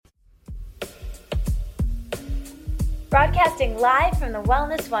Broadcasting live from the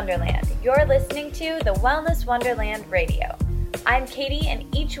Wellness Wonderland, you're listening to the Wellness Wonderland Radio. I'm Katie, and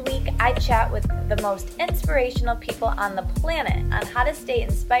each week I chat with the most inspirational people on the planet on how to stay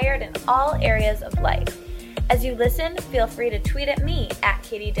inspired in all areas of life. As you listen, feel free to tweet at me at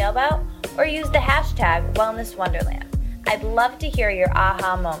Katie Dalebout or use the hashtag Wellness Wonderland. I'd love to hear your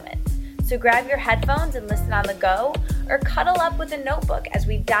aha moments. So grab your headphones and listen on the go, or cuddle up with a notebook as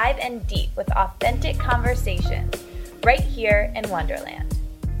we dive in deep with authentic conversations right here in Wonderland.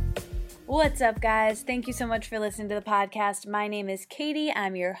 What's up, guys? Thank you so much for listening to the podcast. My name is Katie.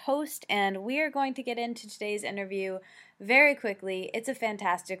 I'm your host, and we are going to get into today's interview very quickly. It's a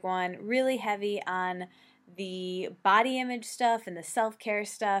fantastic one, really heavy on the body image stuff and the self-care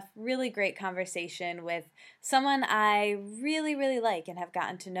stuff. Really great conversation with someone I really like and have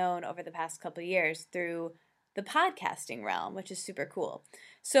gotten to know over the past couple of years through the podcasting realm, which is super cool.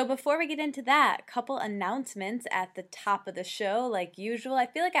 So before we get into that, a couple announcements at the top of the show. Like usual, I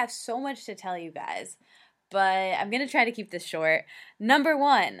feel like I have so much to tell you guys, but I'm going to try to keep this short. Number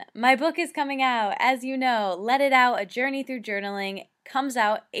one, my book is coming out. As you know, Let It Out, A Journey Through Journaling, comes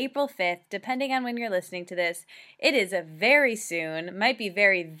out April 5th, depending on when you're listening to this. It is a very soon, might be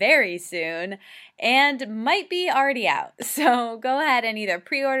very soon, and might be already out. So go ahead and either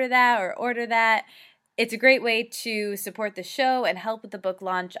pre-order that or order that. It's a great way to support the show and help with the book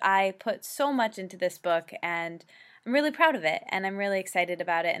launch. I put so much into this book, and I'm really proud of it, and I'm really excited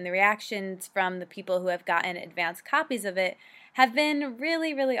about it. And the reactions from the people who have gotten advanced copies of it have been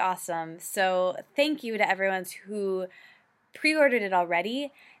really awesome. So thank you to everyone who pre-ordered it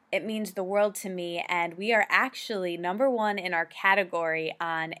already. It means the world to me, and we are actually number one in our category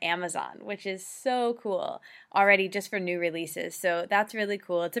on Amazon, which is so cool already just for new releases. So that's really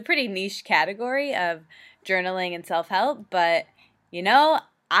cool. It's a pretty niche category of journaling and self-help, but you know,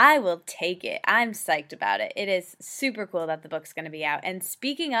 I will take it. I'm psyched about it. It is super cool that the book's going to be out. And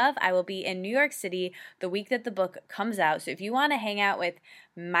speaking of, I will be in New York City the week that the book comes out. So if you want to hang out with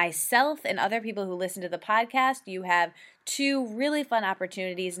myself and other people who listen to the podcast, you have two really fun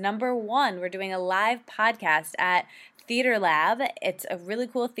opportunities. Number one, we're doing a live podcast at Theater Lab. It's a really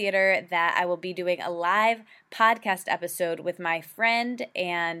cool theater that I will be doing a live podcast episode with my friend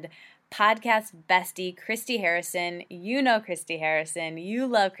and podcast bestie, Christy Harrison. You know Christy Harrison. You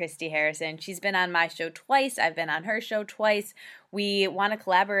love Christy Harrison. She's been on my show twice. I've been on her show twice. We want to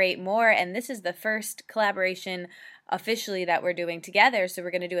collaborate more, and this is the first collaboration officially that we're doing together. So we're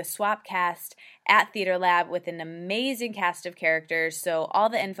going to do a swap cast at Theater Lab with an amazing cast of characters. So all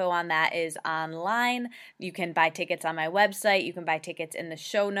the info on that is online. You can buy tickets on my website. You can buy tickets in the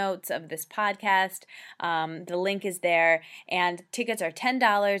show notes of this podcast. The link is there, and tickets are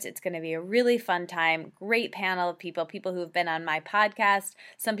 $10. It's going to be a really fun time. Great panel of people who have been on my podcast,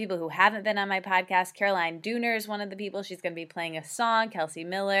 some people who haven't been on my podcast. Caroline Dooner is one of the people. She's going to be playing a song. Kelsey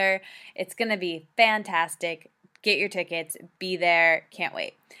Miller. It's going to be fantastic. Get your tickets. Be there. Can't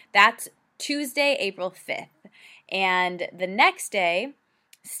wait. That's Tuesday, April 5th. And the next day,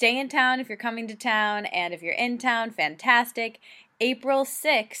 stay in town if you're coming to town. And if you're in town, fantastic. April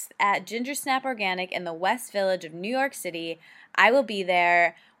 6th at Ginger Snap Organic in the West Village of New York City. I will be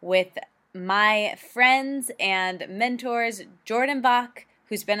there with my friends and mentors, Jordan Bach,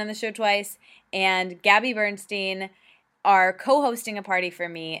 who's been on the show twice, and Gabby Bernstein, are co-hosting a party for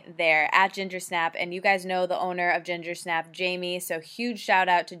me there at Ginger Snap, and you guys know the owner of Ginger Snap, Jamie, so huge shout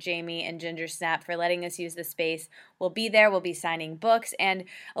out to Jamie and Ginger Snap for letting us use the space. We'll be there, we'll be signing books, and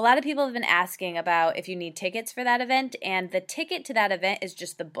a lot of people have been asking about if you need tickets for that event, and the ticket to that event is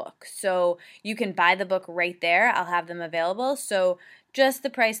just the book, so you can buy the book right there. I'll have them available, so just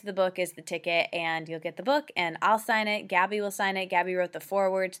the price of the book is the ticket, and you'll get the book, and I'll sign it. Gabby will sign it. Gabby wrote the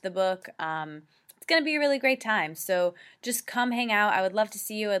foreword to the book. It's going to be a really great time, so just come hang out. I would love to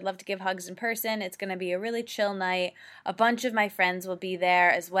see you. I'd love to give hugs in person. It's going to be a really chill night. A bunch of my friends will be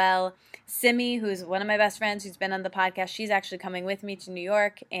there as well. Simi, who's one of my best friends who's been on the podcast, she's actually coming with me to New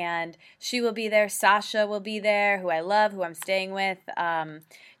York, and she will be there. Sasha will be there, who I love, who I'm staying with.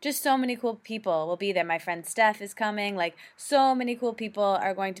 Just so many cool people will be there. My friend Steph is coming. Like, so many cool people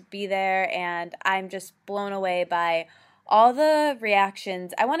are going to be there, and I'm just blown away by all the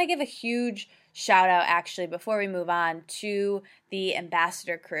reactions. I want to give a huge shout out, actually, before we move on, to the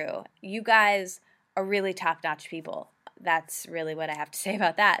ambassador crew. You guys are really top-notch people. That's really what I have to say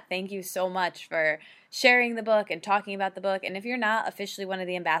about that. Thank you so much for sharing the book and talking about the book. And if you're not officially one of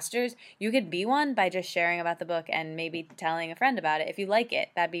the ambassadors, you could be one by just sharing about the book and maybe telling a friend about it. If you like it,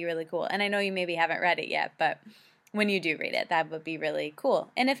 that'd be really cool. And I know you maybe haven't read it yet, but when you do read it. That would be really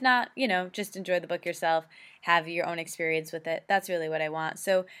cool. And if not, just enjoy the book yourself, have your own experience with it. That's really what I want.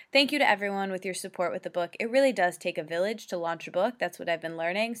 So thank you to everyone with your support with the book. It really does take a village to launch a book. That's what I've been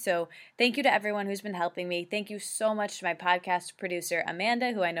learning. So thank you to everyone who's been helping me. Thank you so much to my podcast producer,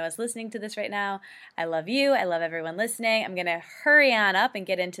 Amanda, who I know is listening to this right now. I love you. I love everyone listening. I'm going to hurry on up and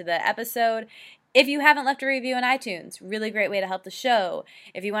get into the episode. If you haven't left a review on iTunes, really great way to help the show.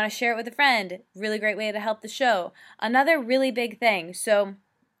 If you want to share it with a friend, really great way to help the show. Another really big thing. So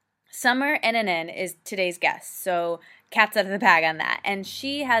Summer NNN is today's guest. So cat's out of the bag on that. And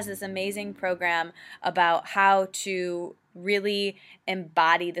she has this amazing program about how to really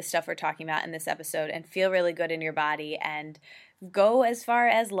embody the stuff we're talking about in this episode and feel really good in your body and go as far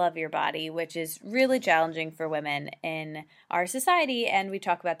as love your body, which is really challenging for women in our society, and we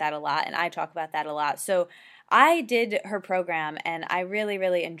talk about that a lot, and I talk about that a lot. So I did her program, and I really,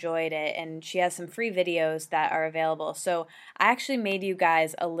 really enjoyed it, and she has some free videos that are available. So I actually made you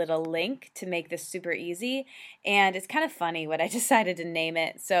guys a little link to make this super easy, and it's kind of funny what I decided to name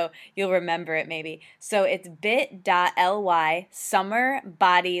it, so you'll remember it maybe. So it's bit.ly Summer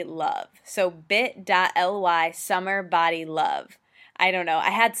Body Love. So bit.ly Summer Body Love. I don't know. I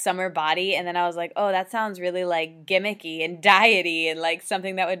had summer body, and then I was like, oh, that sounds really like gimmicky and diety and like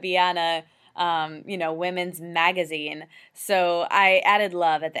something that would be on a women's magazine. So I added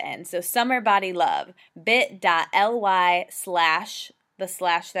love at the end. So Summer Body Love, bit.ly / the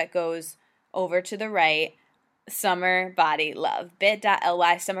slash that goes over to the right, Summer Body Love,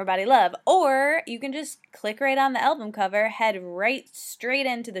 bit.ly Summer Body Love. Or you can just click right on the album cover, head right straight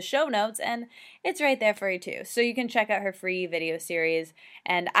into the show notes, and it's right there for you too. So you can check out her free video series,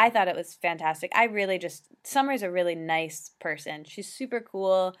 and I thought it was fantastic. Summer's a really nice person. She's super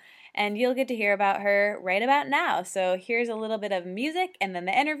cool, and you'll get to hear about her right about now. So here's a little bit of music and then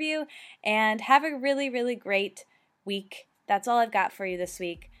the interview, and have a really, really great week. That's all I've got for you this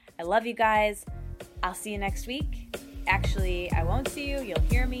week. I love you guys. I'll see you next week. Actually, I won't see you. You'll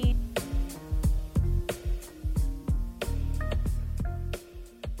hear me.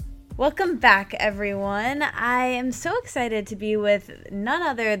 Welcome back, everyone. I am so excited to be with none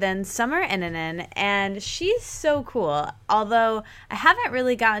other than Summer NNN, and she's so cool. Although I haven't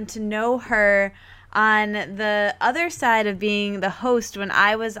really gotten to know her on the other side of being the host when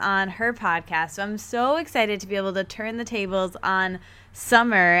I was on her podcast. So I'm so excited to be able to turn the tables on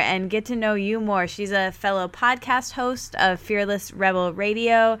Summer and get to know you more. She's a fellow podcast host of Fearless Rebel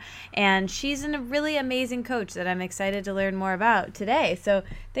Radio, and she's a really amazing coach that I'm excited to learn more about today. So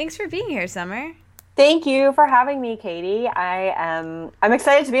thanks for being here, Summer. Thank you for having me, Katie. I'm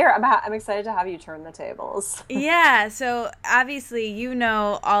excited to be here. I'm excited to have you turn the tables. Yeah, so obviously you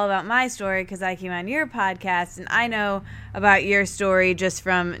know all about my story because I came on your podcast, and I know about your story just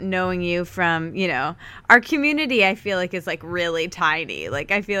from knowing you from, our community. I feel like is like really tiny.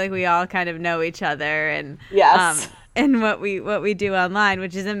 Like I feel like we all kind of know each other, and yes, and what we do online,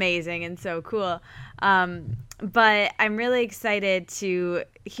 which is amazing and so cool. But I'm really excited to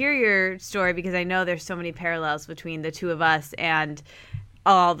hear your story because I know there's so many parallels between the two of us, and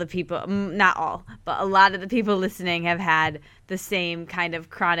all the people, not all, but a lot of the people listening have had the same kind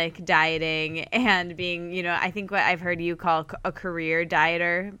of chronic dieting and being, I think what I've heard you call a career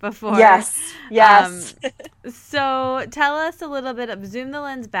dieter before. Yes. So tell us a little bit of Zoom the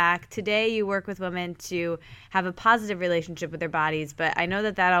Lens back. Today you work with women to have a positive relationship with their bodies, but I know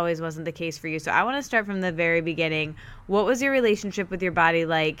that always wasn't the case for you. So I want to start from the very beginning. What was your relationship with your body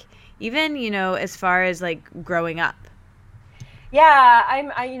like, even, as far as like growing up? Yeah,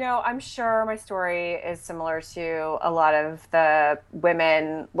 I'm sure my story is similar to a lot of the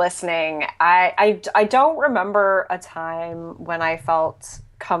women listening. I don't remember a time when I felt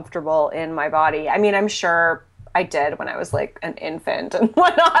comfortable in my body. I mean, I'm sure I did when I was like an infant and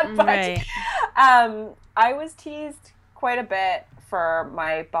whatnot, but right. I was teased quite a bit for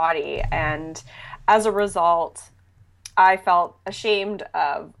my body, and as a result, I felt ashamed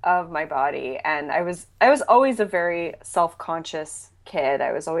of my body, and I was always a very self-conscious kid.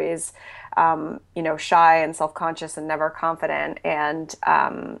 I was always, shy and self-conscious and never confident. And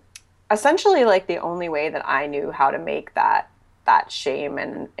essentially, like the only way that I knew how to make that shame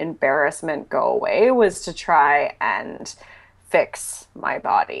and embarrassment go away was to try and fix my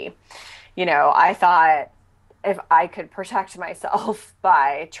body. I thought if I could protect myself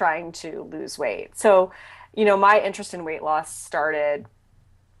by trying to lose weight. So my interest in weight loss started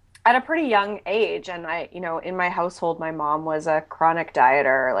at a pretty young age. And in my household, my mom was a chronic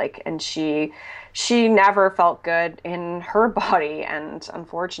dieter, and she never felt good in her body. And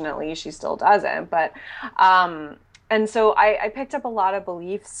unfortunately, she still doesn't. But And so I picked up a lot of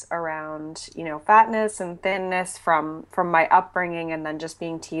beliefs around, fatness and thinness from my upbringing, and then just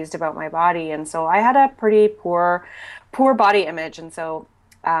being teased about my body. And so I had a pretty poor body image. And so,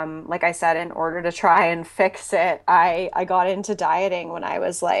 like I said, in order to try and fix it, I got into dieting when I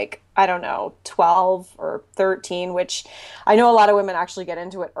was like, I don't know, 12 or 13, which I know a lot of women actually get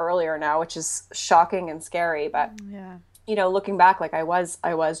into it earlier now, which is shocking and scary. But Yeah. looking back, like I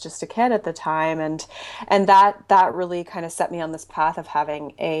was just a kid at the time, and that really kind of set me on this path of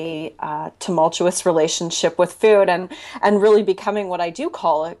having a tumultuous relationship with food, and really becoming what I do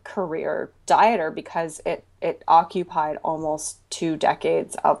call a career dieter, because it occupied almost 2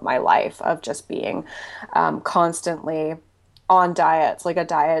 decades of my life of just being constantly on diets, like a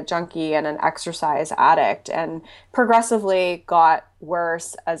diet junkie and an exercise addict, and progressively got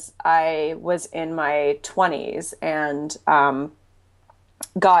worse as I was in my 20s, and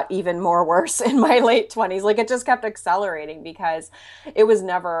got even more worse in my late 20s. Like, it just kept accelerating because it was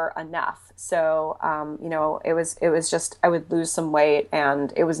never enough. So, it was just, I would lose some weight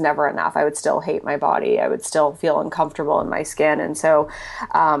and it was never enough. I would still hate my body. I would still feel uncomfortable in my skin. And so,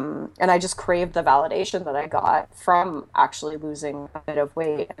 and I just craved the validation that I got from actually losing a bit of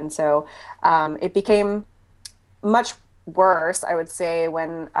weight. And so, it became much worse, I would say,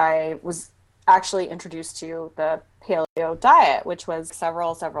 when I was actually introduced to the paleo diet, which was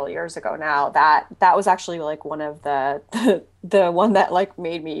several years ago now. That was actually like one of the one that like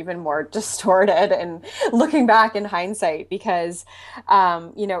made me even more distorted, and looking back in hindsight, because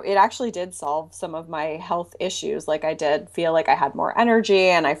it actually did solve some of my health issues. Like, I did feel like I had more energy,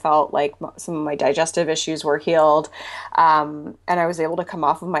 and I felt like some of my digestive issues were healed, and I was able to come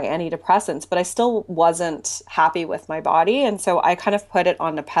off of my antidepressants, but I still wasn't happy with my body. And so I kind of put it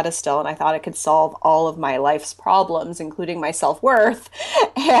on a pedestal, and I thought it could solve all of my life's problems, including my self-worth.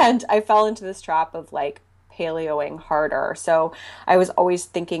 And I fell into this trap of like paleoing harder. So I was always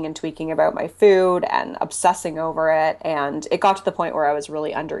thinking and tweaking about my food and obsessing over it. And it got to the point where I was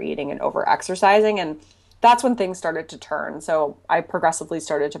really under eating and over exercising. And that's when things started to turn. So I progressively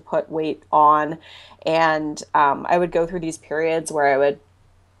started to put weight on. And I would go through these periods where I would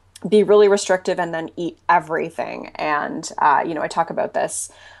be really restrictive and then eat everything. And, I talk about this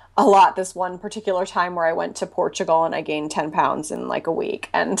a lot, this one particular time where I went to Portugal and I gained 10 pounds in like a week.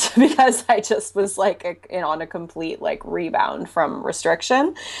 And because I just was like on a complete like rebound from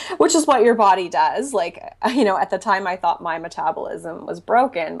restriction, which is what your body does. Like, at the time I thought my metabolism was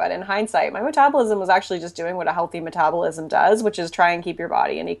broken, but in hindsight, my metabolism was actually just doing what a healthy metabolism does, which is try and keep your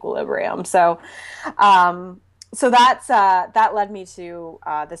body in equilibrium. So that led me to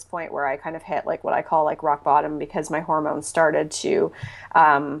this point where I kind of hit like what I call like rock bottom, because my hormones started to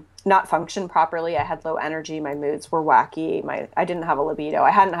not function properly. I had low energy. My moods were wacky. I didn't have a libido. I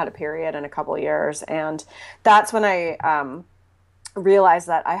hadn't had a period in a couple of years. And that's when I realized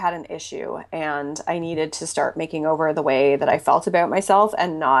that I had an issue, and I needed to start making over the way that I felt about myself,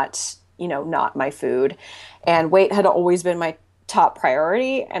 and not my food. And weight had always been my top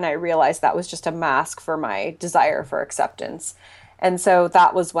priority, and I realized that was just a mask for my desire for acceptance. And so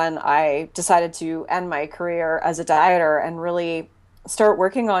that was when I decided to end my career as a dieter and really start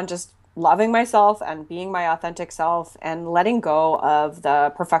working on just loving myself and being my authentic self, and letting go of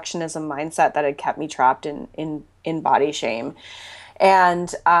the perfectionism mindset that had kept me trapped in body shame. And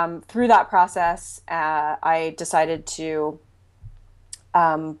through that process, I decided to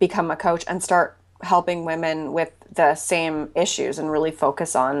become a coach and start helping women with the same issues, and really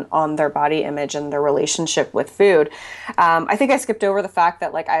focus on their body image and their relationship with food. I think I skipped over the fact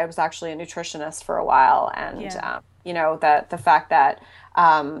that like I was actually a nutritionist for a while, and the fact that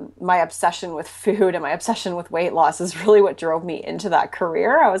my obsession with food and my obsession with weight loss is really what drove me into that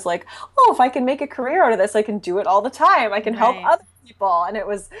career. I was like, oh, if I can make a career out of this, I can do it all the time. I can help other people. And it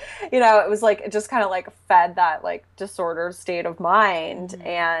was like, it just kind of like fed that like disordered state of mind.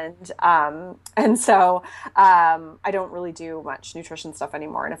 Mm-hmm. And so I don't really do much nutrition stuff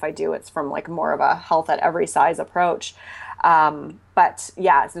anymore. And if I do, it's from like more of a health at every size approach. But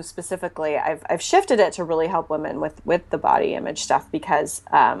yeah, so specifically, I've shifted it to really help women with the body image stuff, because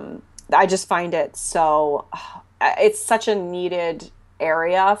I just find it it's such a needed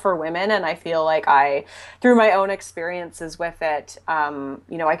area for women. And I feel like through my own experiences with it,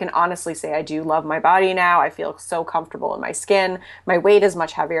 I can honestly say I do love my body now. I feel so comfortable in my skin. My weight is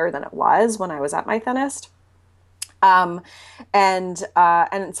much heavier than it was when I was at my thinnest. And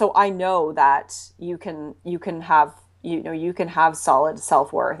so I know that you can have solid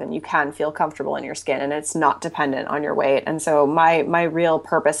self-worth, and you can feel comfortable in your skin, and it's not dependent on your weight. And so my real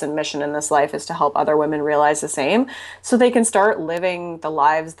purpose and mission in this life is to help other women realize the same, so they can start living the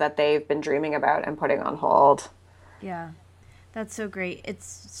lives that they've been dreaming about and putting on hold. Yeah. That's so great.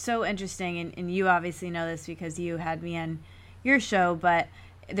 It's so interesting, and you obviously know this because you had me on your show, but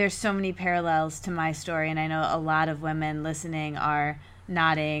there's so many parallels to my story, and I know a lot of women listening are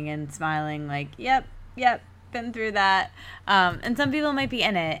nodding and smiling like, yep, yep, been through that. And some people might be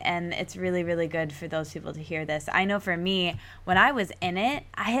in it, and it's really, really good for those people to hear this. I know for me, when I was in it,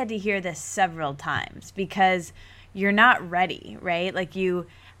 I had to hear this several times because you're not ready, right? Like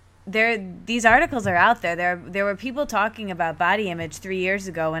these articles are out there. There were people talking about body image 3 years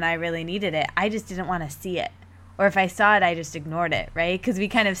ago when I really needed it. I just didn't want to see it. Or if I saw it, I just ignored it, right? Because we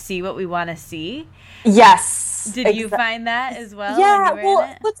kind of see what we want to see. Yes. Did you find that as well? Yeah,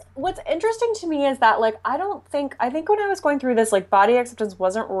 well, what's interesting to me is that, like, I think when I was going through this, like, body acceptance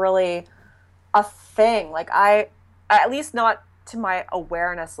wasn't really a thing. Like, at least not to my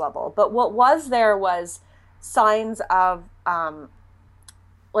awareness level. But what was there was signs of,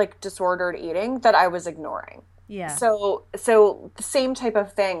 like, disordered eating that I was ignoring. Yeah. So the same type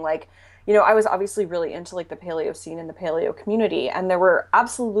of thing, like, you know, I was obviously really into, like, the paleo scene and the paleo community, and there were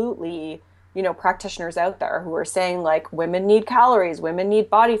absolutely, you know, practitioners out there who were saying, like, women need calories, women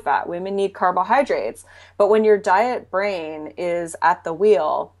need body fat, women need carbohydrates. But when your diet brain is at the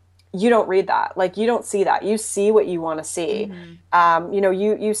wheel, you don't read that. Like, you don't see that. You see what you want to see. Mm-hmm. You know,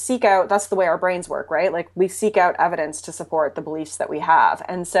 you seek out, that's the way our brains work, right? Like, we seek out evidence to support the beliefs that we have.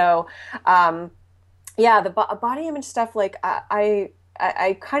 And so, yeah, the body image stuff, like, I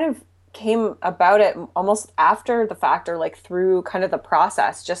kind of came about it almost after the fact, or like through kind of the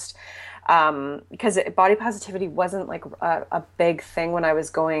process, just because body positivity wasn't like a big thing when I was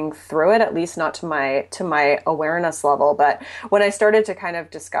going through it, at least not to my awareness level. But when I started to kind of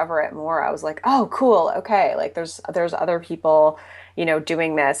discover it more, I was like, oh, cool, okay, like there's other people, you know,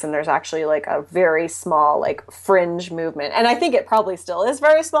 doing this, and there's actually like a very small, like, fringe movement. And I think it probably still is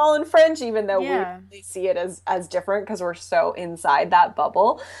very small and fringe, even though we really see it as different because we're so inside that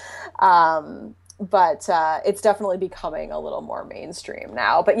bubble. But it's definitely becoming a little more mainstream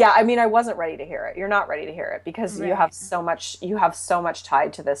now. But yeah, I mean, I wasn't ready to hear it. You're not ready to hear it because you have so much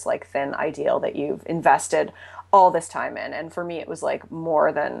tied to this, like, thin ideal that you've invested all this time in. And for me, it was like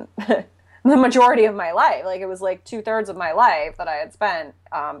more than the majority of my life. Like, it was like 2/3 of my life that I had spent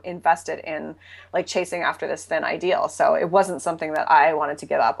invested in, like, chasing after this thin ideal. So it wasn't something that I wanted to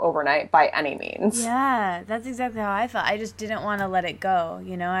give up overnight by any means. Yeah, that's exactly how I felt. I just didn't want to let it go.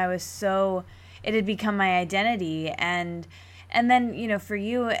 You know, it had become my identity. And then, you know, for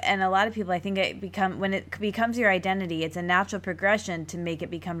you and a lot of people, I think when it becomes your identity, it's a natural progression to make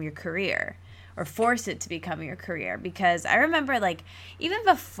it become your career, or force it to become your career. Because I remember, like, even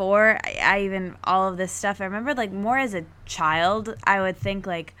before I even all of this stuff, I remember, like, more as a child, I would think,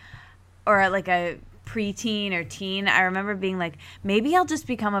 like, or like a preteen or teen, I remember being like, maybe I'll just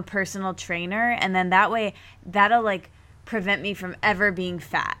become a personal trainer, and then that way that'll, like, prevent me from ever being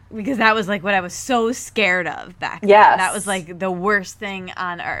fat, because that was like what I was so scared of back then. That was like the worst thing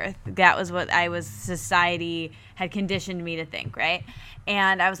on earth. That was what society had conditioned me to think, right?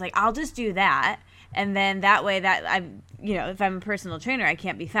 And I was like, I'll just do that, and then that way that I'm, you know, if I'm a personal trainer, I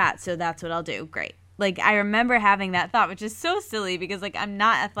can't be fat, so that's what I'll do. Great. Like, I remember having that thought, which is so silly because, like, I'm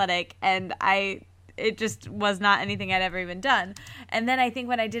not athletic, and it just was not anything I'd ever even done. And then I think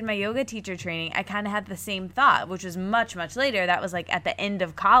when I did my yoga teacher training, I kind of had the same thought, which was much, much later. That was like at the end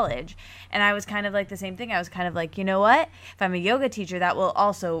of college. And I was kind of like the same thing. I was kind of like, you know what? If I'm a yoga teacher, that will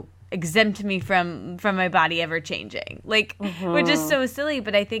also exempt me from my body ever changing. Like, which is so silly.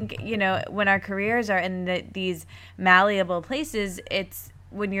 But I think, you know, when our careers are in these malleable places, it's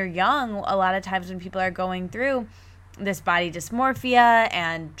when you're young, a lot of times when people are going through this body dysmorphia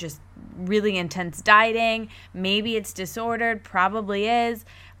and just really intense dieting, maybe it's disordered, probably is,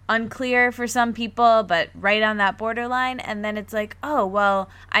 unclear for some people, but right on that borderline. And then it's like, oh, well,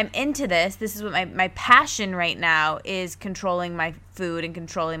 I'm into this. This is what my passion right now is, controlling my food and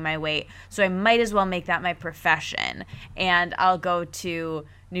controlling my weight. So I might as well make that my profession, and I'll go to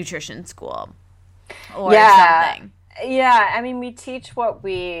nutrition school or something. Yeah, I mean, we teach what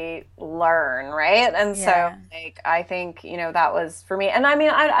we learn, right? And so, like, I think, you know, that was for me. And I mean,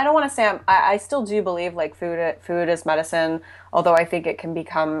 I don't want to say I still do believe, like, food is medicine, although I think it can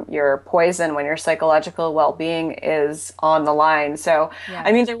become your poison when your psychological well-being is on the line. So,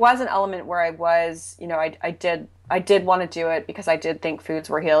 I mean, there was an element where I was, you know, I did want to do it because I did think foods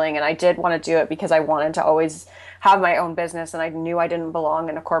were healing, and I did want to do it because I wanted to always have my own business, and I knew I didn't belong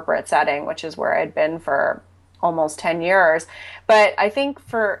in a corporate setting, which is where I'd been for almost 10 years. But I think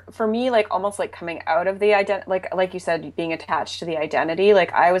for me, like almost like coming out of the identity, like you said, being attached to the identity,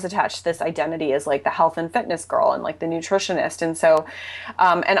 like I was attached to this identity as like the health and fitness girl and like the nutritionist. And so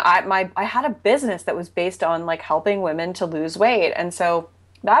and I had a business that was based on like helping women to lose weight. And so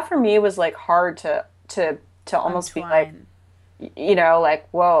that for me was like hard to almost be like, Untwine. like,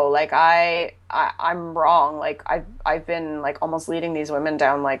 whoa, like I'm wrong. Like I've been like almost leading these women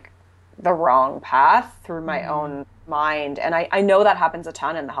down like the wrong path through my own mind. And I know that happens a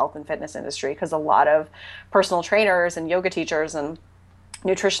ton in the health and fitness industry because a lot of personal trainers and yoga teachers and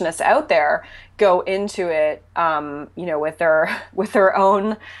nutritionists out there go into it, with their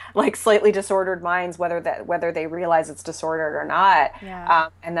own like slightly disordered minds, whether they realize it's disordered or not, Yeah.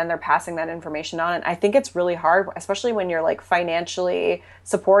 and then they're passing that information on. And I think it's really hard, especially when you're like financially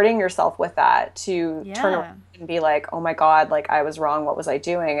supporting yourself with that, to turn Yeah. around and be like, oh my God, like I was wrong. What was I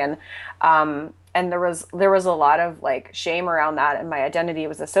doing? And there was a lot of like shame around that, and my identity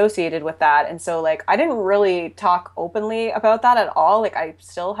was associated with that. And so like I didn't really talk openly about that at all. Like I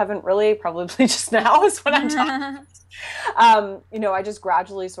still haven't really, probably just now is when I'm talking. I just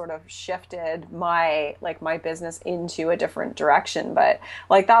gradually sort of shifted my business into a different direction. But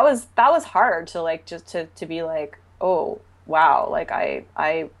like that was hard to like just to be like, oh wow, like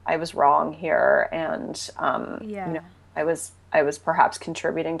I was wrong here. And Yeah. I was perhaps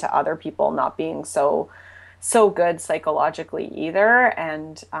contributing to other people not being so good psychologically either.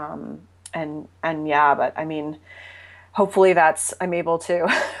 And yeah, but I mean, hopefully I'm able to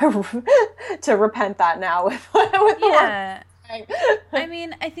to repent that now with the work. Yeah. I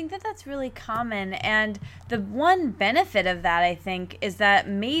mean, I think that that's really common. And the one benefit of that, I think, is that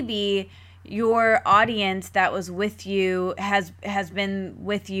maybe your audience that was with you has been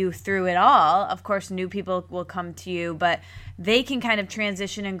with you through it all. Of course, new people will come to you, but they can kind of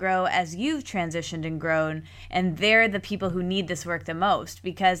transition and grow as you've transitioned and grown, and they're the people who need this work the most.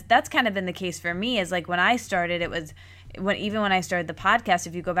 Because that's kind of been the case for me. Is like when I started, it was even when I started the podcast,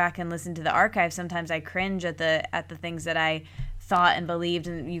 if you go back and listen to the archive, sometimes I cringe at the things that I thought and believed,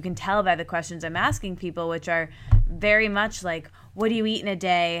 and you can tell by the questions I'm asking people, which are very much like, what do you eat in a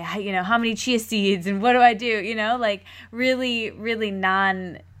day? How many chia seeds, and what do I do? Like really, really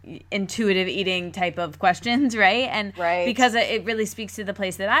non-intuitive eating type of questions, right? And Right. because it really speaks to the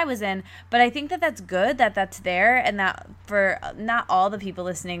place that I was in. But I think that that's good that that's there, and that for not all the people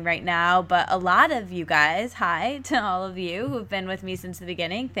listening right now, but a lot of you guys, hi to all of you who've been with me since the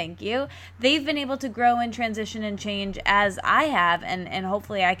beginning, thank you. They've been able to grow and transition and change as I have, and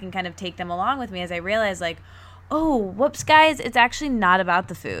hopefully I can kind of take them along with me as I realize like, oh, whoops, guys, it's actually not about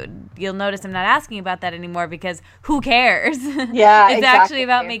the food. You'll notice I'm not asking about that anymore because who cares? Yeah, It's exactly. actually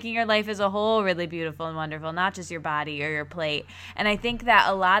about making your life as a whole really beautiful and wonderful, not just your body or your plate. And I think that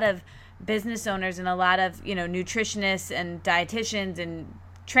a lot of business owners and a lot of, nutritionists and dietitians and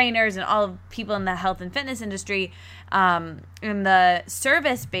trainers and all of people in the health and fitness industry, in the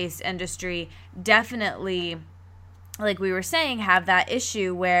service-based industry, definitely, like we were saying, have that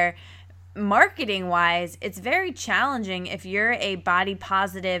issue where marketing wise, it's very challenging if you're a body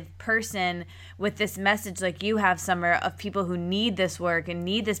positive person with this message like you have, Summer, of people who need this work and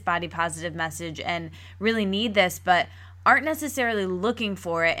need this body positive message and really need this, but aren't necessarily looking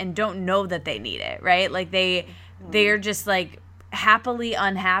for it and don't know that they need it, right? Like they're just like happily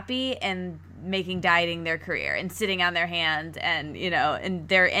unhappy and making dieting their career and sitting on their hands, and and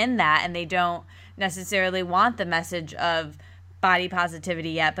they're in that, and they don't necessarily want the message of body positivity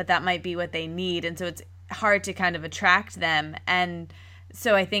yet, but that might be what they need. And so it's hard to kind of attract them. And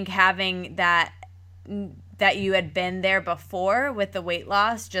so I think having that you had been there before with the weight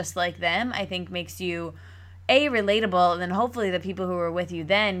loss just like them, I think makes you relatable, and then hopefully the people who were with you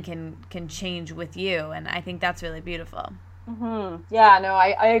then can change with you. And I think that's really beautiful. Mm-hmm. Yeah, no,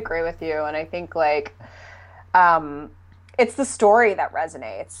 I agree with you. And I think like it's the story that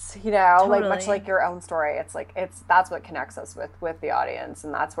resonates, like much Totally. like your own story. That's what connects us with the audience.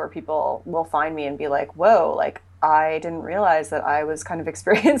 And that's where people will find me and be like, whoa, like I didn't realize that I was kind of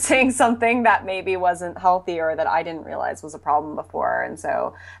experiencing something that maybe wasn't healthy or that I didn't realize was a problem before. And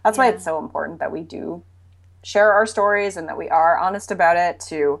so that's why it's so important that we do share our stories and that we are honest about it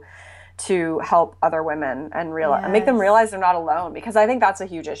to help other women and make them realize they're not alone. Because I think that's a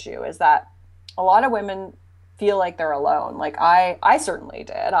huge issue, is that a lot of women feel like they're alone. Like I certainly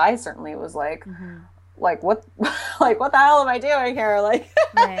did. I certainly was like, like what the hell am I doing here? Like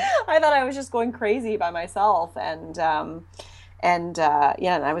Right. I thought I was just going crazy by myself. And and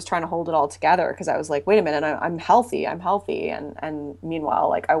I was trying to hold it all together because I was like, wait a minute, I'm healthy. And meanwhile,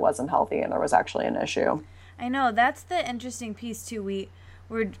 like I wasn't healthy and there was actually an issue. I know, that's the interesting piece too.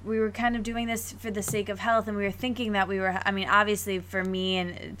 we were kind of doing this for the sake of health, and we were thinking that we were, I mean, obviously for me,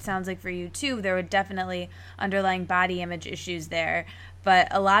 and it sounds like for you too, there were definitely underlying body image issues there. But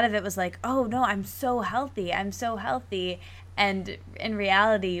a lot of it was like, oh no, I'm so healthy. And in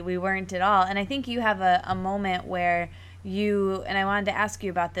reality, we weren't at all. And I think you have a moment where you, and I wanted to ask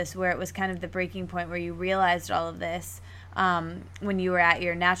you about this, where it was kind of the breaking point where you realized all of this when you were at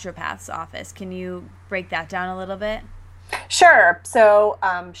your naturopath's office. Can you break that down a little bit? Sure. So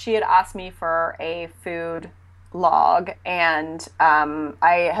she had asked me for a food log, and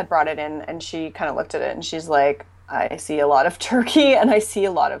I had brought it in, and she kind of looked at it, and she's like, I see a lot of turkey and I see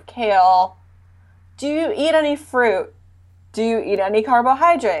a lot of kale. Do you eat any fruit? Do you eat any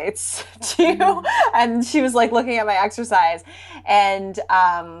carbohydrates? And she was like looking at my exercise, and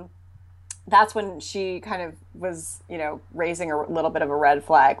that's when she kind of was, raising a little bit of a red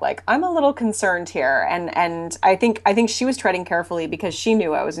flag. Like, I'm a little concerned here. And I think she was treading carefully because she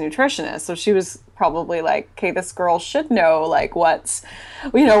knew I was a nutritionist. So she was probably like, okay, this girl should know like what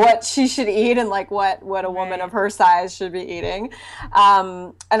she should eat, and like what a woman of her size should be eating.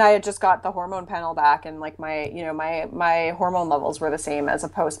 And I had just got the hormone panel back, and like my hormone levels were the same as a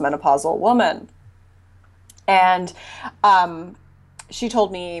postmenopausal woman. And, she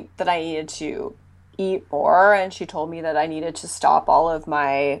told me that I needed to eat more, and she told me that I needed to stop all of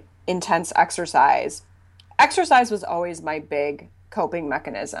my intense exercise. Exercise was always my big coping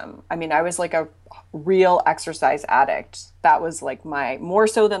mechanism. I mean, I was like a real exercise addict. That was like more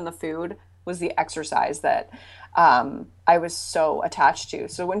so than the food, was the exercise that I was so attached to.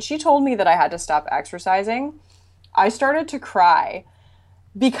 So when she told me that I had to stop exercising, I started to cry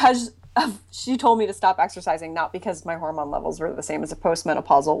because she told me to stop exercising, not because my hormone levels were the same as a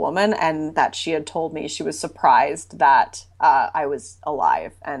postmenopausal woman, and that she had told me she was surprised that I was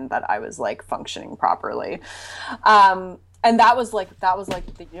alive and that I was like functioning properly. And that was like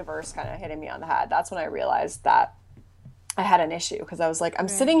the universe kind of hitting me on the head. That's when I realized that I had an issue, because I was like, I'm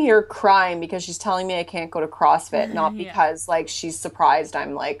sitting here crying because she's telling me I can't go to CrossFit, not because like she's surprised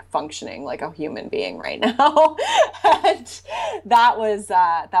I'm like functioning like a human being right now. And that was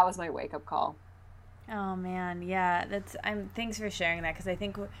my wake up call. Oh man, yeah, thanks for sharing that, because I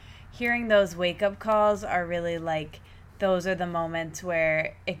think hearing those wake up calls are really like, those are the moments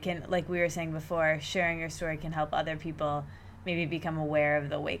where it can, like we were saying before, sharing your story can help other people maybe become aware of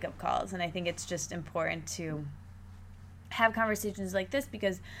the wake up calls. And I think it's just important to have conversations like this,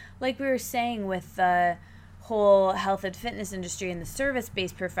 because like we were saying with the whole health and fitness industry and the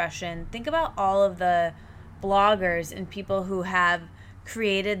service-based profession, think about all of the bloggers and people who have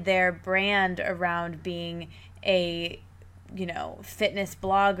created their brand around being a fitness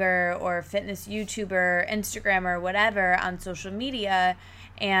blogger or fitness YouTuber, Instagrammer, whatever on social media.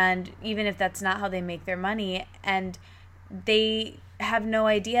 And even if that's not how they make their money, and they have no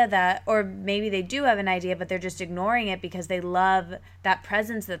idea that, or maybe they do have an idea, but they're just ignoring it because they love that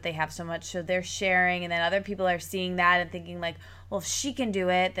presence that they have so much. So they're sharing, and then other people are seeing that and thinking like, well, if she can do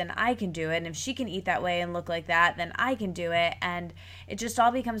it, then I can do it. And if she can eat that way and look like that, then I can do it. And it just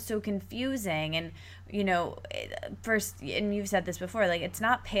all becomes so confusing. And, first, and you've said this before, like, it's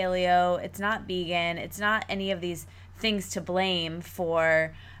not paleo, it's not vegan, it's not any of these things to blame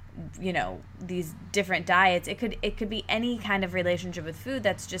for these different diets. It could be any kind of relationship with food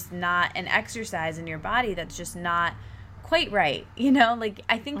that's just not an exercise in your body, that's just not quite right. Like,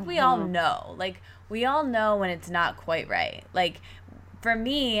 I think we all know when it's not quite right. Like, for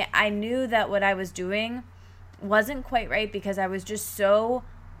me, I knew that what I was doing wasn't quite right because I was just so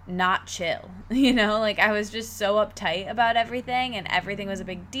not chill, like I was just so uptight about everything, and everything was a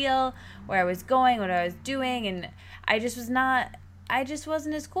big deal, where I was going, what I was doing, and I just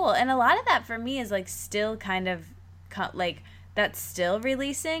wasn't as cool. And a lot of that for me is like still kind of like that's still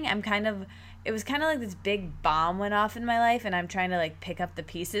releasing. It was kind of like this big bomb went off in my life, and I'm trying to like pick up the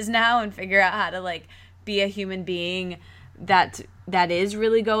pieces now and figure out how to like be a human being that is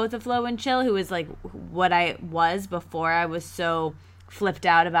really go with the flow and chill, who is like what I was before I was so flipped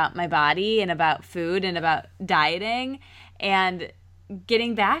out about my body and about food and about dieting, and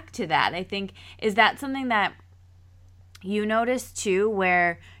getting back to that. I think, is that something that you noticed too,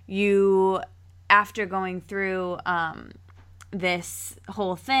 where you, after going through this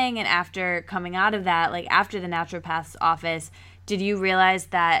whole thing and after coming out of that, like after the naturopath's office, did you realize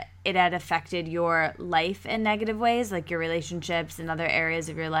that it had affected your life in negative ways, like your relationships and other areas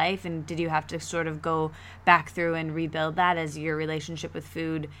of your life? And did you have to sort of go back through and rebuild that as your relationship with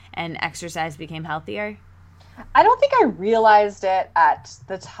food and exercise became healthier? I don't think I realized it at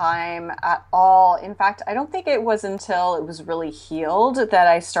the time at all. In fact, I don't think it was until it was really healed that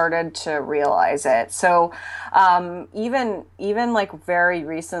I started to realize it. So, even like very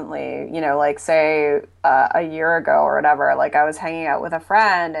recently, like say a year ago or whatever, like I was hanging out with a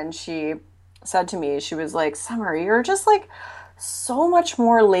friend and she said to me, she was like, "Summer, you're just like so much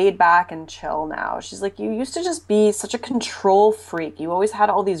more laid back and chill now." She's like, "You used to just be such a control freak. You always had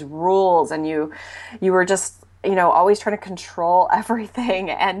all these rules and you were just, always trying to control everything.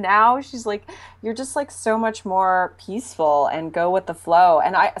 And now," she's like, "you're just like so much more peaceful and go with the flow."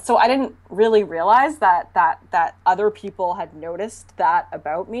 And I didn't really realize that other people had noticed that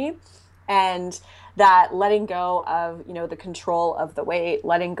about me, and that letting go of, the control of the weight,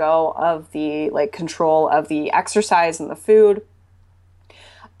 letting go of the like control of the exercise and the food,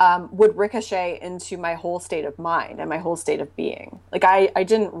 would ricochet into my whole state of mind and my whole state of being. Like I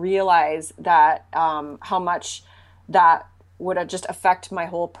didn't realize that, how much that would just affect my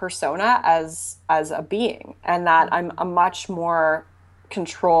whole persona as a being, and that I'm a much more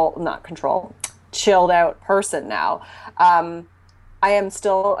not control, chilled out person now. I am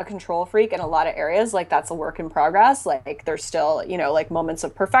still a control freak in a lot of areas. Like that's a work in progress. Like there's still, like moments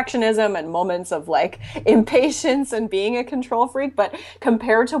of perfectionism and moments of like impatience and being a control freak. But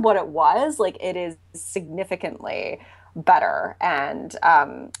compared to what it was, like it is significantly better. And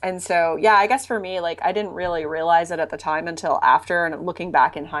so, yeah, I guess for me, like I didn't really realize it at the time until after. And looking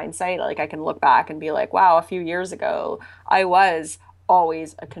back in hindsight, like I can look back and be like, wow, a few years ago, I was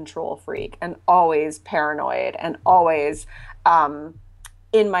always a control freak and always paranoid and always,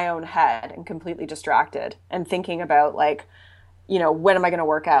 in my own head and completely distracted and thinking about like, when am I going to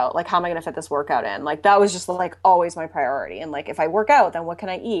work out? Like, how am I going to fit this workout in? Like, that was just like always my priority. And like, if I work out, then what can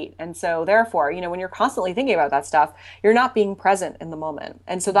I eat? And so therefore, when you're constantly thinking about that stuff, you're not being present in the moment.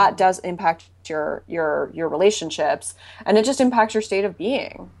 And so that does impact your relationships, and it just impacts your state of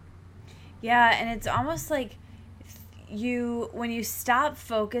being. Yeah, and it's almost like when you stop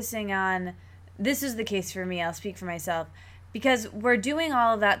focusing on, this is the case for me, I'll speak for myself, because we're doing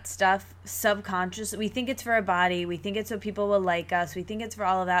all of that stuff subconscious. We think it's for our body. We think it's so people will like us. We think it's for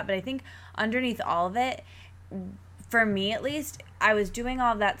all of that. But I think underneath all of it, for me at least, I was doing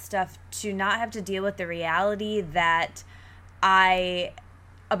all of that stuff to not have to deal with the reality that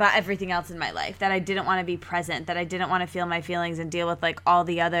about everything else in my life, that I didn't want to be present, that I didn't want to feel my feelings and deal with like all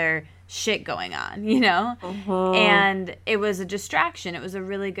the other shit going on, Mm-hmm. And it was a distraction. It was a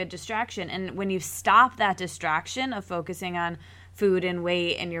really good distraction. And when you stop that distraction of focusing on food and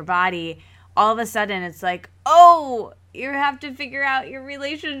weight and your body, all of a sudden it's like, oh, you have to figure out your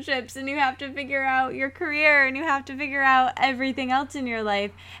relationships, and you have to figure out your career, and you have to figure out everything else in your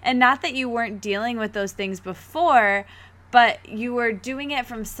life. And not that you weren't dealing with those things before, but you were doing it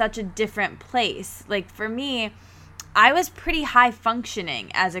from such a different place. Like for me, I was pretty high functioning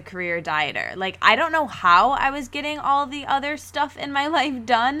as a career dieter. Like, I don't know how I was getting all the other stuff in my life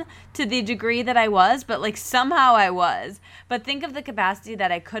done to the degree that I was, but like somehow I was. But think of the capacity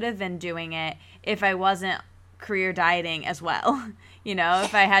that I could have been doing it if I wasn't career dieting as well.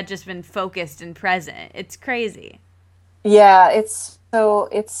 If I had just been focused and present. It's crazy. Yeah, it's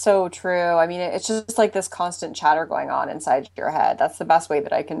so true. I mean, it's just like this constant chatter going on inside your head. That's the best way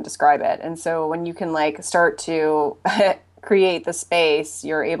that I can describe it. And so when you can like start to create the space,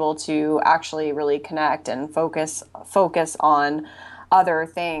 you're able to actually really connect and focus on other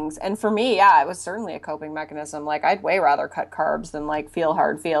things. And for me, yeah, it was certainly a coping mechanism. Like I'd way rather cut carbs than like feel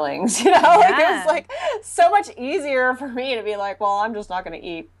hard feelings, Like it was Yeah. like so much easier for me to be like, well, I'm just not going to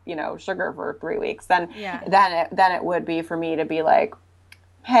eat, sugar for 3 weeks Yeah. than it would be for me to be like,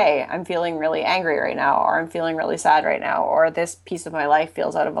 hey, I'm feeling really angry right now, or I'm feeling really sad right now, or this piece of my life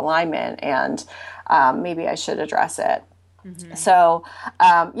feels out of alignment, and maybe I should address it. Mm-hmm. So,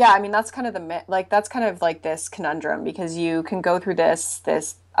 yeah, I mean, that's kind of that's kind of like this conundrum, because you can go through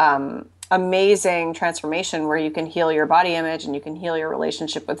this amazing transformation where you can heal your body image and you can heal your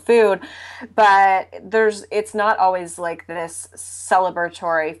relationship with food, but it's not always like this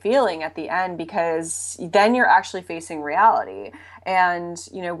celebratory feeling at the end, because then you're actually facing reality. And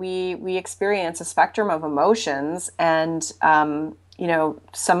we experience a spectrum of emotions, and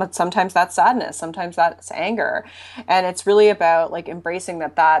sometimes that's sadness, sometimes that's anger, and it's really about like embracing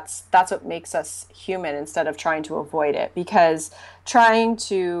that's what makes us human, instead of trying to avoid it. Because trying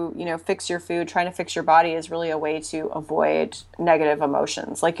to fix your food, trying to fix your body is really a way to avoid negative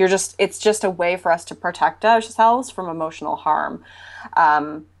emotions. Like it's just a way for us to protect ourselves from emotional harm.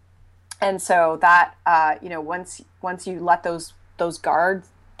 And so that once you let those guards,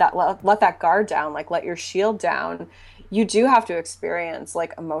 let that guard down, like let your shield down, you do have to experience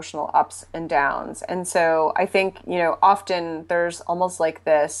like emotional ups and downs. And so I think, often there's almost like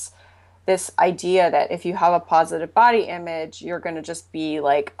this idea that if you have a positive body image, you're going to just be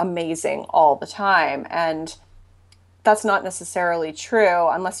like amazing all the time. And that's not necessarily true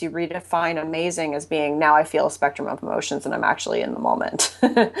unless you redefine amazing as being, now I feel a spectrum of emotions and I'm actually in the moment.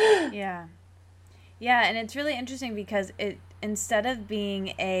 Yeah. Yeah, and it's really interesting because it, instead of being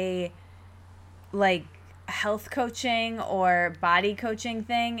a like health coaching or body coaching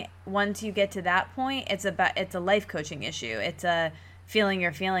thing, once you get to that point, it's a life coaching issue. It's a feeling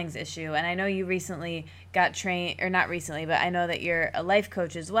your feelings issue. And I know you recently got trained, or not recently, but I know that you're a life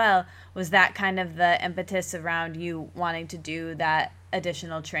coach as well. Was that kind of the impetus around you wanting to do that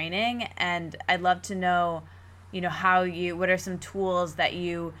additional training? And I'd love to know, what are some tools that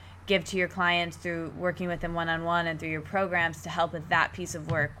you give to your clients through working with them one-on-one and through your programs to help with that piece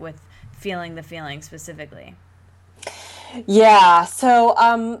of work with feeling the feeling specifically? Yeah. So,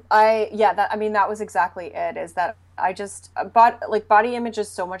 that was exactly it, is that I just, body image is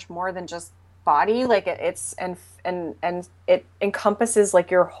so much more than just body. Like it's, and it encompasses like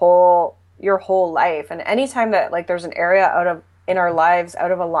your whole life. And anytime that like there's an area in our lives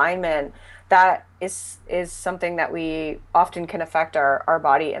out of alignment, that is something that we often can affect our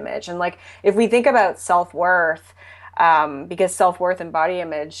body image. And like, if we think about self-worth, because self-worth and body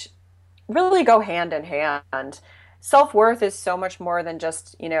image really go hand in hand. Self-worth is so much more than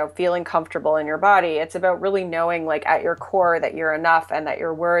just, feeling comfortable in your body. It's about really knowing like at your core that you're enough and that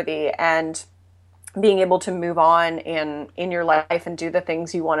you're worthy, and being able to move on in your life and do the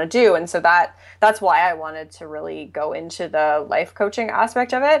things you want to do. And so that's why I wanted to really go into the life coaching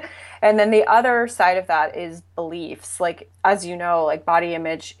aspect of it. And then the other side of that is beliefs. Like, as you know, like body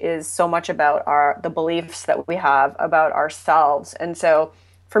image is so much about the beliefs that we have about ourselves. And so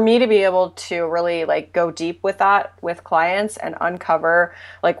for me to be able to really like go deep with that with clients and uncover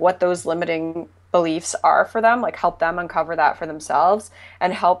like what those limiting beliefs are for them, like help them uncover that for themselves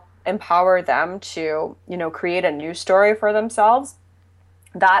and help empower them to, create a new story for themselves.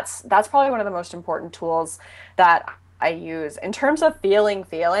 That's probably one of the most important tools that I use in terms of feeling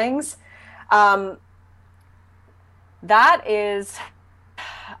feelings. That is,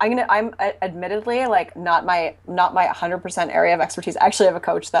 I'm admittedly like not my 100% area of expertise. I actually have a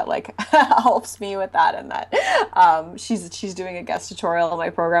coach that like helps me with that, and that she's doing a guest tutorial in my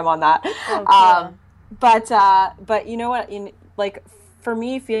program on that. Oh, cool. But you know what, like for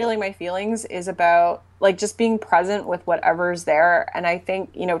me, feeling my feelings is about like just being present with whatever's there. And I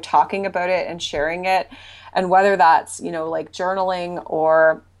think, talking about it and sharing it, and whether that's, like journaling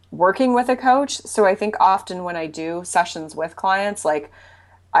or working with a coach. So I think often when I do sessions with clients, like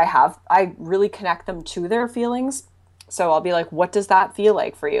I really connect them to their feelings. So I'll be like, what does that feel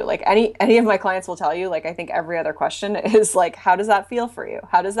like for you? Like any of my clients will tell you, like, I think every other question is like, how does that feel for you?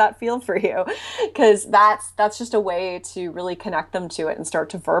 How does that feel for you? Because that's just a way to really connect them to it and start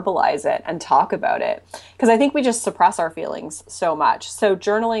to verbalize it and talk about it. Because I think we just suppress our feelings so much. So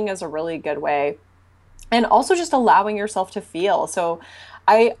journaling is a really good way. And also just allowing yourself to feel. So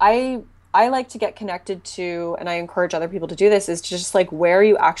I like to get connected to, and I encourage other people to do this, is just like where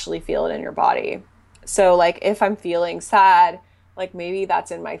you actually feel it in your body. So like if I'm feeling sad, like maybe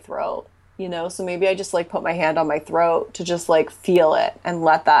that's in my throat, so maybe I just like put my hand on my throat to just like feel it and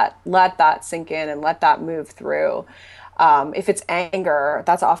let that sink in and let that move through. If it's anger,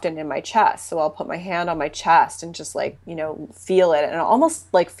 that's often in my chest. So I'll put my hand on my chest and just like, feel it, and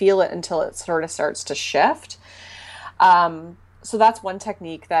almost like feel it until it sort of starts to shift. So that's one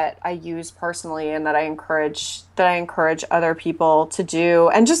technique that I use personally, and that I encourage other people to do.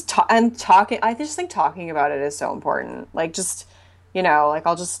 And just talking, I just think talking about it is so important. Like just, like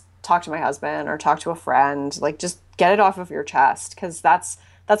I'll just talk to my husband or talk to a friend, like just get it off of your chest, because that's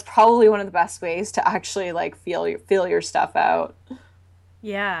probably one of the best ways to actually like feel your stuff out.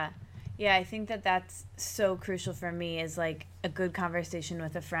 Yeah. Yeah, I think that's so crucial for me, is like a good conversation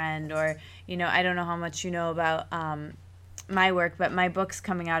with a friend, or, I don't know how much you know about my work, but my book's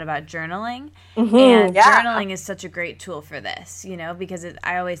coming out about journaling. Mm-hmm, and yeah. Journaling is such a great tool for this, because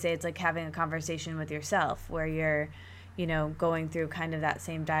I always say it's like having a conversation with yourself, where you're, going through kind of that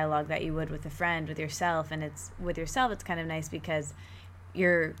same dialogue that you would with a friend with yourself. And it's kind of nice because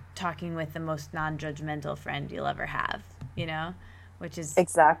you're talking with the most non-judgmental friend you'll ever have, which is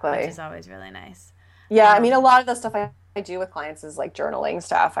always really nice. Yeah, I mean, a lot of the stuff I do with clients is like journaling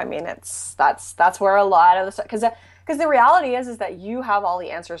stuff. I mean, that's where a lot of the stuff, because the reality is that you have all the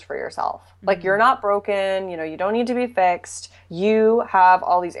answers for yourself. Mm-hmm. Like you're not broken, you don't need to be fixed. You have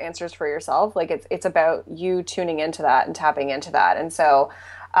all these answers for yourself. Like it's about you tuning into that and tapping into that. And so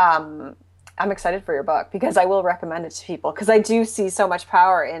I'm excited for your book because I will recommend it to people because I do see so much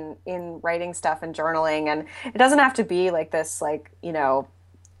power in writing stuff and journaling, and it doesn't have to be like this, like,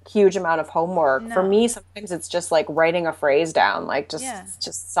 huge amount of homework. For No. me, sometimes it's just like writing a phrase down, like Yeah.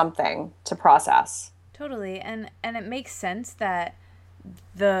 just something to process. Totally. And it makes sense that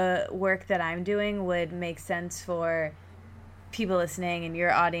the work that I'm doing would make sense for people listening and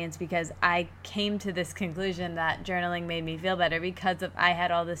your audience, because I came to this conclusion that journaling made me feel better because of I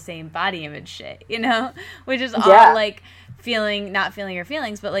had all the same body image shit, which is all Yeah. like not feeling your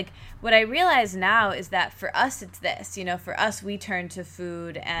feelings, but like what I realize now is that for us it's this, for us we turn to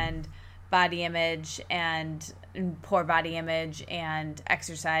food and body image and poor body image and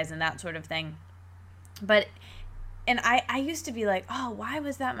exercise and that sort of thing. But and I used to be like, oh, why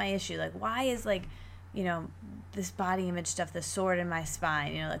was that my issue? Like, why is like, this body image stuff, the sword in my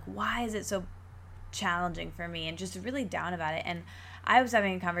spine, like, why is it so challenging for me? And just really down about it. And I was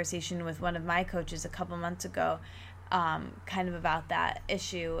having a conversation with one of my coaches a couple months ago, kind of about that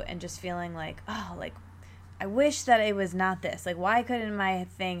issue, and just feeling like, oh, like, I wish that it was not this. Like, why couldn't my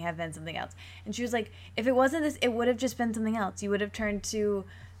thing have been something else? And she was like, if it wasn't this, it would have just been something else. You would have turned to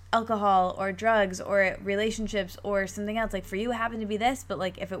alcohol or drugs or relationships or something else. Like, for you it happened to be this, but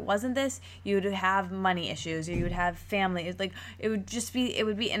like if it wasn't this, you would have money issues or you would have family. It's like it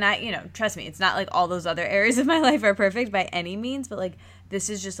would be, and I, trust me, it's not like all those other areas of my life are perfect by any means, but like this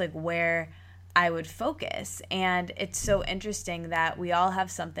is just like where I would focus. And it's so interesting that we all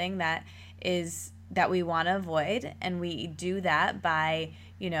have something that we want to avoid, and we do that by,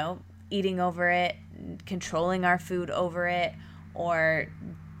 eating over it, controlling our food over it, or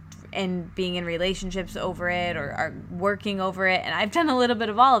and being in relationships over it, or are working over it. And I've done a little bit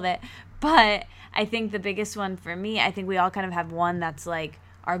of all of it, but I think the biggest one for me, I think we all kind of have one that's like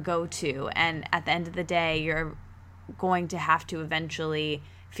our go-to, and at the end of the day you're going to have to eventually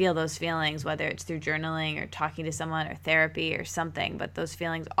feel those feelings, whether it's through journaling or talking to someone or therapy or something, but those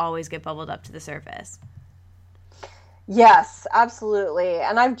feelings always get bubbled up to the surface. Yes, absolutely.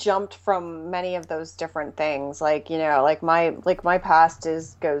 And I've jumped from many of those different things. Like, like my past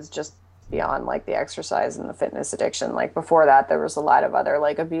goes just beyond like the exercise and the fitness addiction. Like before that, there was a lot of other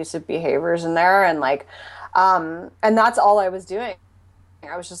like abusive behaviors in there. And like, and that's all I was doing.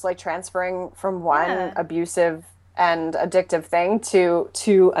 I was just like transferring from one Yeah. abusive and addictive thing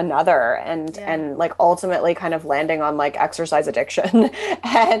to another, and like ultimately kind of landing on like exercise addiction.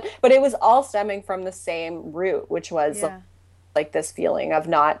 And but it was all stemming from the same root, which was Yeah. like this feeling of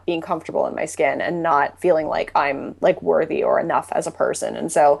not being comfortable in my skin and not feeling like I'm like worthy or enough as a person. And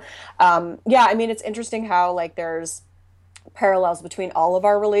so yeah, I mean, it's interesting how like there's parallels between all of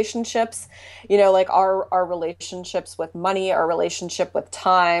our relationships, like our relationships with money, our relationship with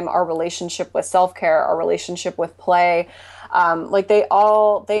time, our relationship with self-care, our relationship with play. Like they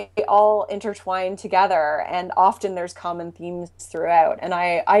all intertwine together, and often there's common themes throughout. And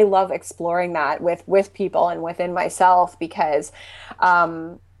I love exploring that with people and within myself, because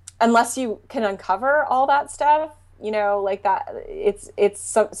unless you can uncover all that stuff, like that, it's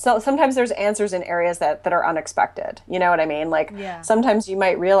sometimes there's answers in areas that are unexpected. You know what I mean? Like Yeah. sometimes you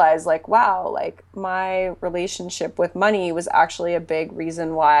might realize like, wow, like my relationship with money was actually a big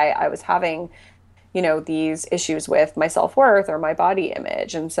reason why I was having, these issues with my self-worth or my body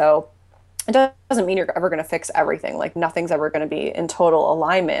image. And so it doesn't mean you're ever going to fix everything. Like nothing's ever going to be in total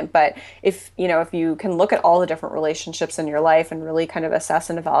alignment. But if you can look at all the different relationships in your life and really kind of assess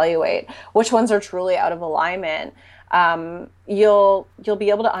and evaluate which ones are truly out of alignment, you'll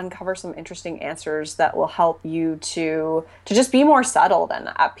be able to uncover some interesting answers that will help you to just be more settled and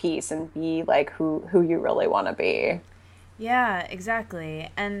at peace and be like who you really want to be. Yeah, exactly.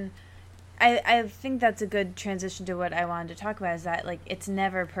 And I think that's a good transition to what I wanted to talk about, is that like it's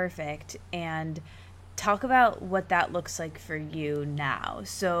never perfect, and talk about what that looks like for you now.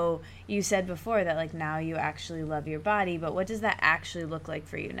 So you said before that like now you actually love your body, but what does that actually look like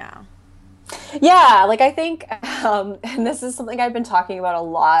for you now? Yeah, like I think, and this is something I've been talking about a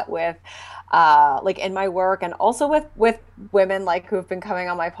lot with, like in my work, and also with women like who have been coming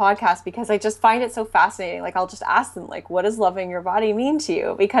on my podcast, because I just find it so fascinating. Like I'll just ask them like, what does loving your body mean to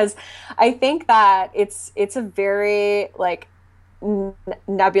you? Because I think that it's a very like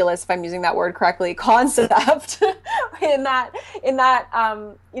nebulous, if I'm using that word correctly, concept in that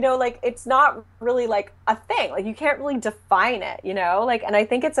like it's not really like a thing. Like you can't really define it, like, and I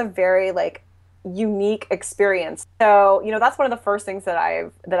think it's a very like unique experience. So, that's one of the first things that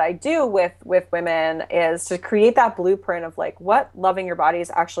I do with women, is to create that blueprint of like what loving your body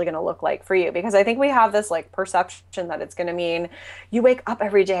is actually going to look like for you. Because I think we have this like perception that it's going to mean you wake up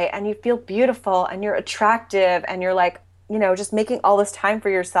every day and you feel beautiful and you're attractive and you're like, just making all this time for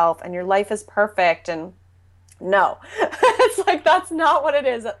yourself and your life is perfect. And no, it's like, that's not what it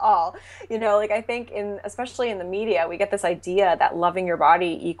is at all. Like I think especially in the media, we get this idea that loving your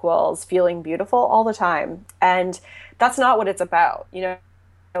body equals feeling beautiful all the time. And that's not what it's about.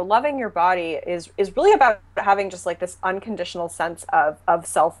 Loving your body is really about having just like this unconditional sense of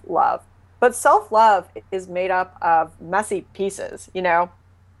self-love. But self-love is made up of messy pieces.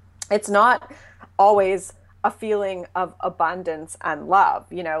 It's not always a feeling of abundance and love.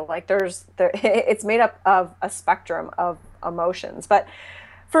 Like it's made up of a spectrum of emotions. But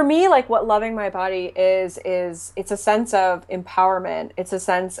for me, like what loving my body is it's a sense of empowerment. It's a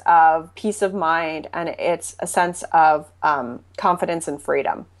sense of peace of mind, and it's a sense of confidence and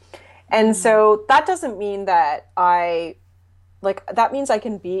freedom. And so that doesn't mean that that means I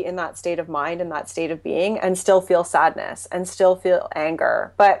can be in that state of mind and that state of being and still feel sadness and still feel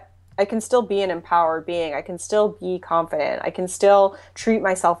anger. But I can still be an empowered being. I can still be confident. I can still treat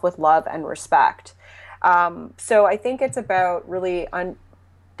myself with love and respect. So I think it's about really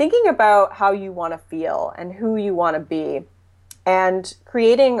thinking about how you want to feel and who you want to be, and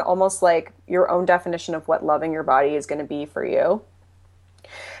creating almost like your own definition of what loving your body is going to be for you.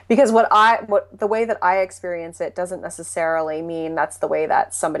 Because the way that I experience it doesn't necessarily mean that's the way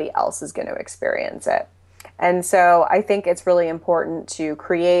that somebody else is going to experience it. And so I think it's really important to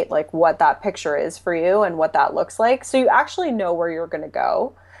create like what that picture is for you and what that looks like, so you actually know where you're going to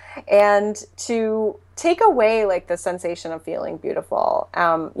go, and to take away like the sensation of feeling beautiful.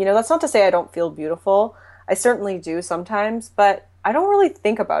 That's not to say I don't feel beautiful. I certainly do sometimes, but I don't really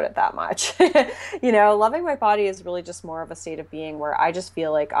think about it that much. Loving my body is really just more of a state of being where I just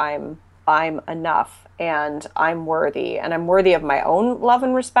feel like I'm enough and I'm worthy, and I'm worthy of my own love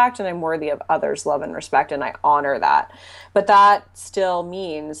and respect, and I'm worthy of others' love and respect, and I honor that. But that still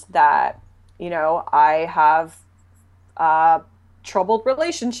means that, I have troubled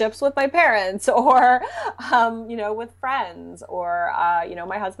relationships with my parents, or with friends, or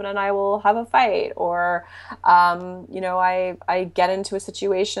my husband and I will have a fight, or I get into a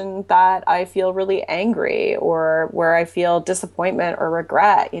situation that I feel really angry, or where I feel disappointment or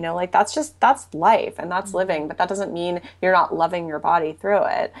regret. That's life and that's living. But that doesn't mean you're not loving your body through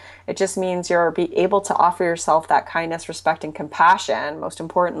it. It just means you're able to offer yourself that kindness, respect, and compassion, most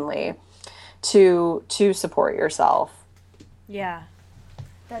importantly, to support yourself. Yeah,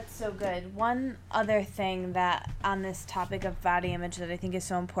 that's so good. One other thing that on this topic of body image that I think is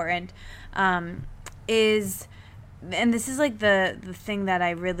so important is, and this is like the thing that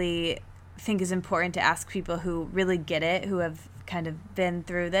I really think is important to ask people who really get it, who have kind of been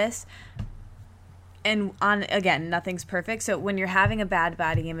through this. And again, nothing's perfect. So when you're having a bad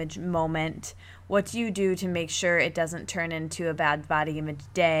body image moment, what do you do to make sure it doesn't turn into a bad body image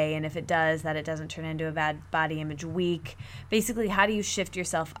day? And if it does, that it doesn't turn into a bad body image week? Basically, how do you shift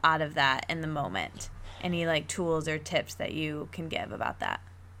yourself out of that in the moment? Any like tools or tips that you can give about that?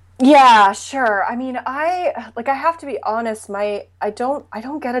 Yeah, sure. I mean, I have to be honest, I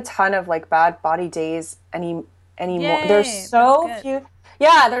don't get a ton of like bad body days anymore. Yay, there's so few.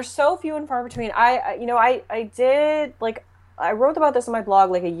 Yeah, there's so few and far between. I did like, I wrote about this on my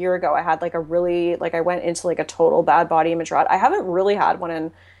blog like a year ago. I had like I went into like a total bad body image rut. I haven't really had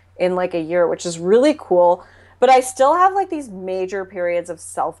one in like a year, which is really cool. But I still have like these major periods of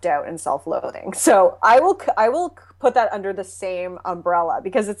self-doubt and self-loathing. So I will put that under the same umbrella,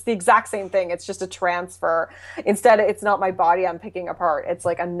 because it's the exact same thing. It's just a transfer. Instead, it's not my body I'm picking apart. It's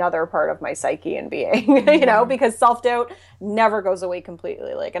like another part of my psyche and being, because self-doubt never goes away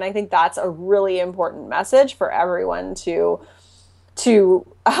completely. And I think that's a really important message for everyone to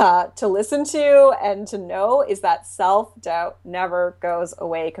listen to and to know, is that self-doubt never goes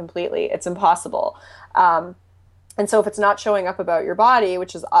away completely. It's impossible. And so if it's not showing up about your body,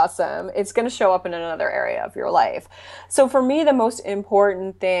 which is awesome, it's going to show up in another area of your life. So for me, the most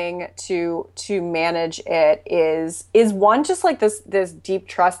important thing to manage it is one, just like this deep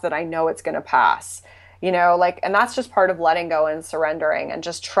trust that I know it's going to pass. And that's just part of letting go and surrendering and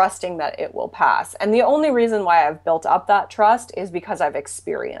just trusting that it will pass. And the only reason why I've built up that trust is because I've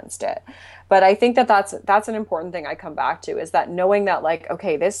experienced it. But I think that's an important thing I come back to, is that knowing that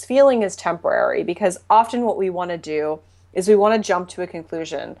okay, this feeling is temporary, because often what we want to do is we want to jump to a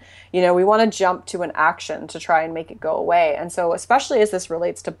conclusion. We want to jump to an action to try and make it go away. And so especially as this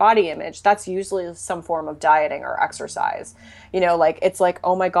relates to body image, that's usually some form of dieting or exercise. It's like,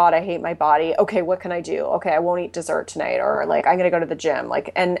 oh my God, I hate my body. Okay, what can I do? Okay, I won't eat dessert tonight, or I'm going to go to the gym.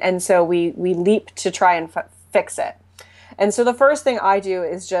 And so we leap to try and fix it. And so the first thing I do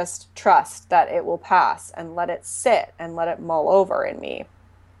is just trust that it will pass and let it sit and let it mull over in me.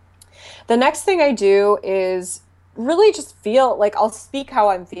 The next thing I do is really just feel like I'll speak how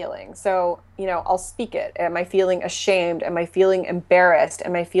I'm feeling. So, I'll speak it. Am I feeling ashamed? Am I feeling embarrassed?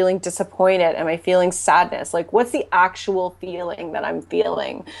 Am I feeling disappointed? Am I feeling sadness? Like, what's the actual feeling that I'm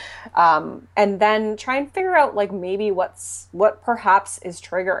feeling? And then try and figure out like maybe what perhaps is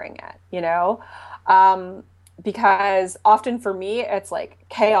triggering it. Because often for me, it's like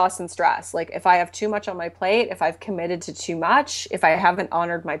chaos and stress. Like if I have too much on my plate, if I've committed to too much, if I haven't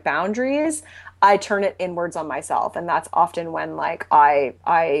honored my boundaries, I turn it inwards on myself. And that's often when like I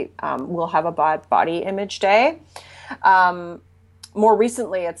will have a bad body image day. More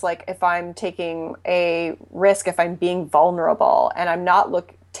recently, it's like if I'm taking a risk, if I'm being vulnerable and I'm not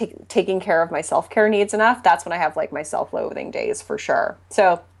taking care of my self-care needs enough, that's when I have like my self-loathing days for sure.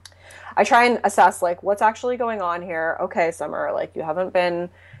 So I try and assess like what's actually going on here. Okay, Summer, like you haven't been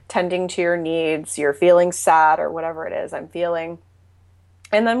tending to your needs. You're feeling sad or whatever it is I'm feeling.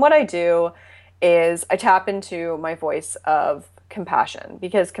 And then what I do is I tap into my voice of compassion,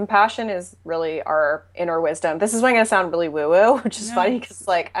 because compassion is really our inner wisdom. This is when I'm going to sound really woo-woo, which is funny because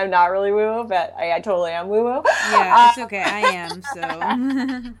like I'm not really woo-woo, but I totally am woo-woo. Yeah, it's okay. I am, so.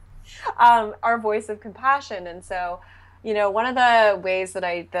 Our voice of compassion. And so one of the ways that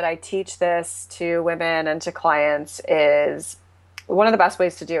I teach this to women and to clients is one of the best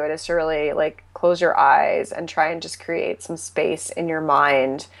ways to do it is to really like close your eyes and try and just create some space in your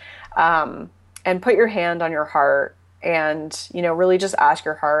mind, and put your hand on your heart and, really just ask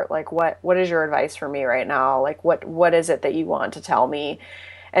your heart, like, what is your advice for me right now? Like, what is it that you want to tell me?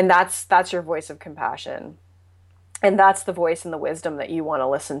 And that's your voice of compassion. And that's the voice and the wisdom that you want to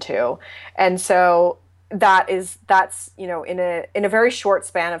listen to. And so that's in a very short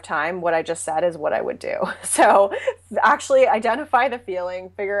span of time, what I just said is what I would do. So actually identify the feeling,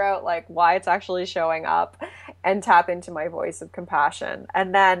 figure out like why it's actually showing up, and tap into my voice of compassion.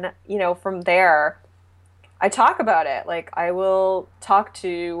 And then from there I talk about it. Like I will talk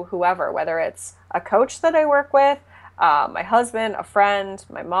to whoever, whether it's a coach that I work with, my husband, a friend,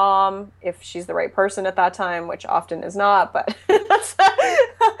 my mom, if she's the right person at that time, which often is not, but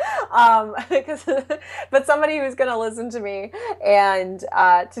but somebody who's going to listen to me and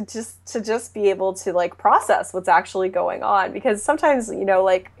to just be able to like process what's actually going on. Because sometimes,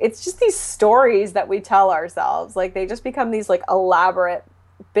 like it's just these stories that we tell ourselves, like they just become these like elaborate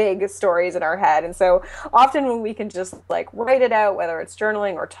big stories in our head. And so often when we can just like write it out, whether it's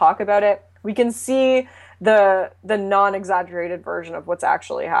journaling or talk about it, we can see the non-exaggerated version of what's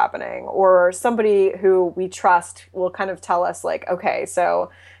actually happening. Or somebody who we trust will kind of tell us like, okay, so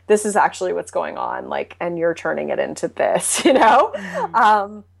this is actually what's going on, like, and you're turning it into this,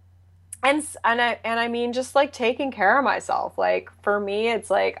 Mm-hmm. And I mean, just like taking care of myself. Like for me, it's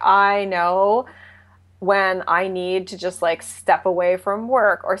like, I know when I need to just like step away from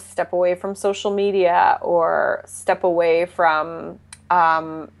work or step away from social media or step away from,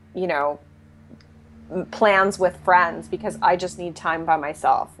 plans with friends, because I just need time by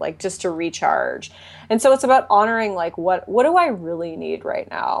myself, like just to recharge. And so it's about honoring like what do I really need right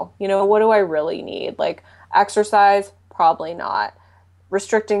now? What do I really need? Like exercise, probably not.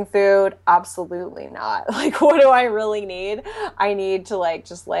 Restricting food, absolutely not. Like what do I really need? I need to like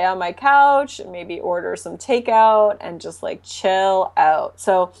just lay on my couch and maybe order some takeout and just like chill out.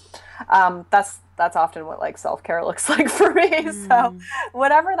 So that's often what like self-care looks like for me. So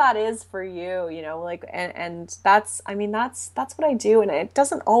whatever that is for you, like, and that's what I do. And it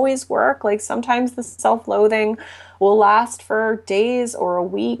doesn't always work. Like sometimes the self-loathing will last for days or a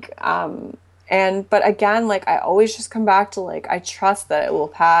week. But again, like I always just come back to like, I trust that it will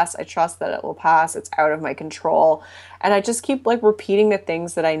pass. I trust that it will pass. It's out of my control. And I just keep like repeating the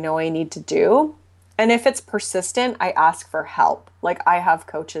things that I know I need to do. And if it's persistent, I ask for help. Like I have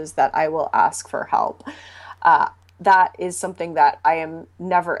coaches that I will ask for help. That is something that I am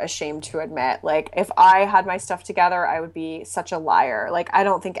never ashamed to admit. Like if I had my stuff together, I would be such a liar. Like I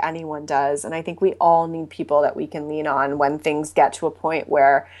don't think anyone does. And I think we all need people that we can lean on when things get to a point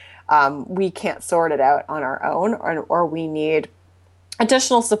where we can't sort it out on our own, or we need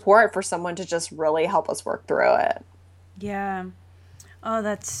additional support for someone to just really help us work through it. Yeah. Oh,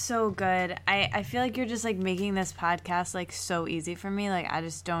 that's so good. I feel like you're just like making this podcast like so easy for me. Like I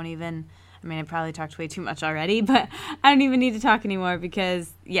just don't even, I probably talked way too much already, but I don't even need to talk anymore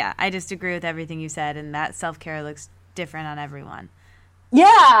because I just agree with everything you said, and that self-care looks different on everyone. Yeah.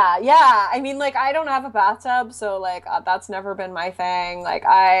 I mean, like, I don't have a bathtub, so, like, that's never been my thing. Like,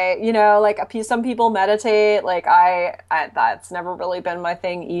 some people meditate. Like, that's never really been my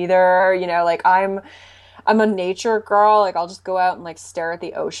thing either. Like, I'm a nature girl. Like I'll just go out and like stare at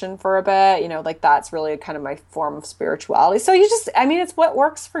the ocean for a bit, you know, like that's really kind of my form of spirituality. So you just, I mean, it's what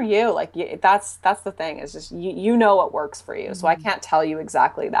works for you. Like that's the thing, is just you know what works for you. So I can't tell you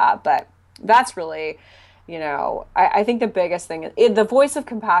exactly that, but that's really, you know, I think the biggest thing is the voice of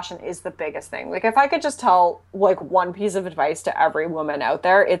compassion is the biggest thing. Like if I could just tell like one piece of advice to every woman out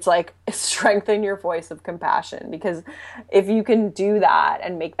there, it's like strengthen your voice of compassion, because if you can do that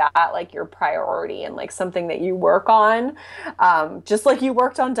and make that like your priority and like something that you work on, just like you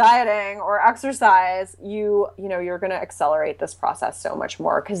worked on dieting or exercise, you know, you're going to accelerate this process so much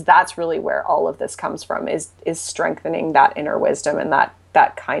more, because that's really where all of this comes from, is strengthening that inner wisdom and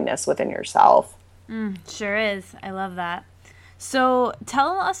that kindness within yourself. Sure is. I love that. So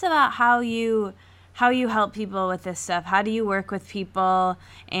tell us about how you help people with this stuff. How do you work with people?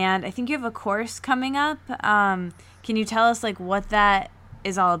 And I think you have a course coming up. Can you tell us like what that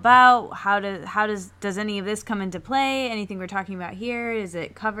is all about? How does any of this come into play? Anything we're talking about here? Is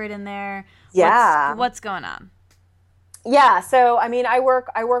it covered in there? Yeah. What's going on? Yeah, so I mean, I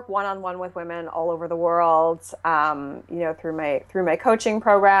work one-on-one with women all over the world. You know, through my coaching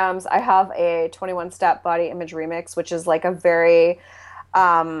programs. I have a 21-step body image remix, which is like a very,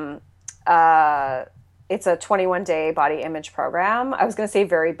 it's a 21-day body image program. I was gonna say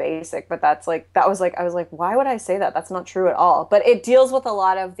very basic, but I was like, why would I say that? That's not true at all. But it deals with a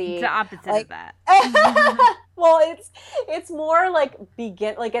lot of the opposite of that. Well, it's more like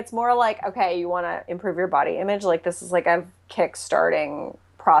it's more like, okay, you want to improve your body image. Like this is like a kick-starting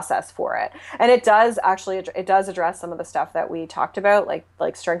process for it. And it does address some of the stuff that we talked about,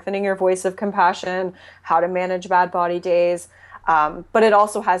 like strengthening your voice of compassion, how to manage bad body days. But it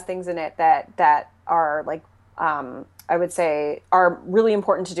also has things in it that are like, I would say are really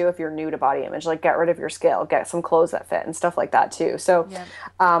important to do if you're new to body image, like get rid of your scale, get some clothes that fit and stuff like that too. So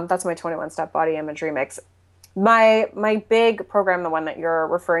that's my 21-step body image remix. My big program, the one that you're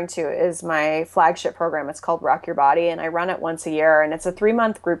referring to, is my flagship program. It's called Rock Your Body, and I run it once a year, and it's a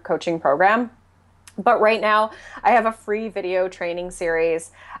 3-month group coaching program. But right now, I have a free video training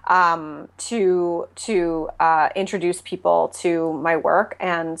series to introduce people to my work,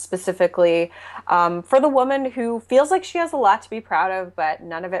 and specifically for the woman who feels like she has a lot to be proud of, but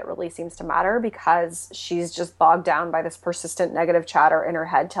none of it really seems to matter because she's just bogged down by this persistent negative chatter in her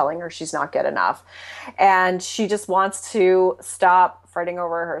head telling her she's not good enough. And she just wants to stop fretting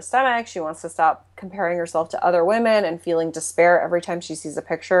over her stomach. She wants to stop comparing herself to other women and feeling despair every time she sees a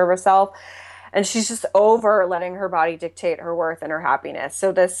picture of herself. And she's just over letting her body dictate her worth and her happiness.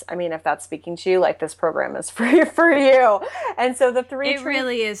 So this, I mean, if that's speaking to you, like this program is for you. And so the It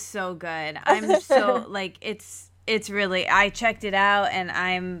really is so good. I'm so like, it's really, I checked it out and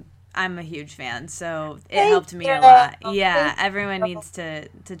I'm a huge fan. So it helped me a lot. Yeah. Everyone needs to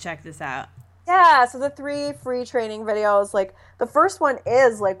check this out. Yeah. So the 3 free training videos, like the first one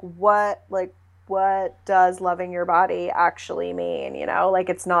is what does loving your body actually mean? You know, like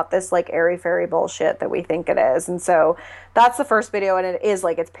it's not this like airy fairy bullshit that we think it is. And so that's the first video, and it is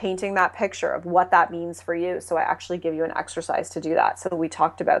like it's painting that picture of what that means for you. So I actually give you an exercise to do that. So we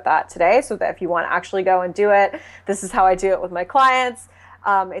talked about that today, so that if you want to actually go and do it, this is how I do it with my clients.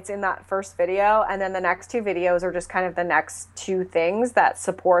 It's in that first video, and then the next 2 videos are just kind of the next 2 things that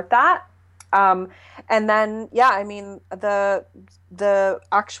support that. And then, yeah, I mean, the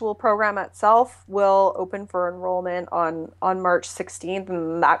actual program itself will open for enrollment on March 16th,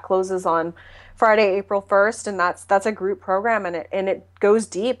 and that closes on Friday, April 1st. And that's a group program, and it goes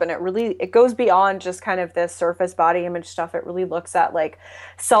deep, and it goes beyond just kind of this surface body image stuff. It really looks at like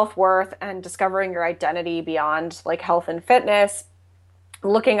self-worth and discovering your identity beyond like health and fitness,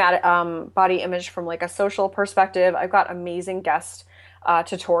 looking at body image from like a social perspective. I've got amazing guest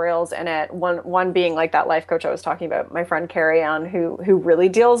tutorials in it. One being like that life coach I was talking about, my friend Carrie Ann, who really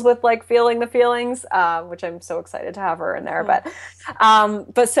deals with like feeling the feelings, which I'm so excited to have her in there. But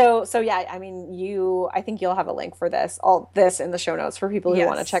so yeah, I mean, I think you'll have a link for all this in the show notes for people who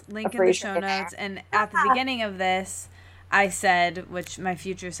want to check. Link in the show notes. And at the beginning of this, I said, which my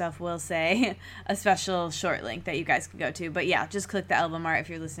future self will say, a special short link that you guys can go to. But yeah, just click the album art if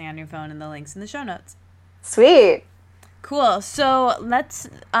you're listening on your phone, and the link's in the show notes. Sweet. Cool. So let's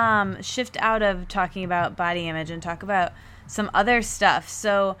shift out of talking about body image and talk about some other stuff.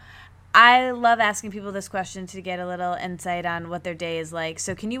 So I love asking people this question to get a little insight on what their day is like.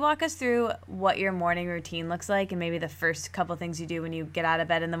 So can you walk us through what your morning routine looks like, and maybe the first couple things you do when you get out of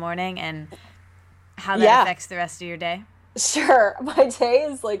bed in the morning, and how that affects the rest of your day? Sure. My day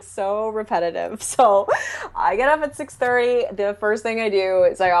is like so repetitive. So I get up at 6:30. The first thing I do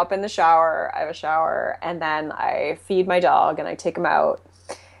is I hop in the shower. I have a shower, and then I feed my dog and I take him out.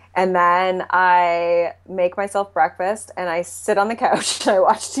 And then I make myself breakfast and I sit on the couch and I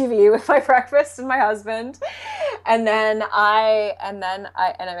watch TV with my breakfast and my husband. And then I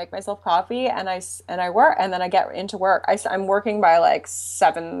make myself coffee and I work, and then I get into work. I'm working by like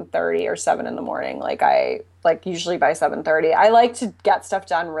 7:30 or 7 in the morning. Like usually by 7:30. I like to get stuff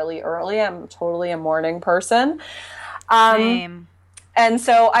done really early. I'm totally a morning person. Same. And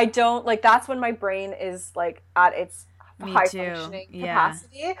so I don't like, that's when my brain is like at its Me high too. functioning Yeah.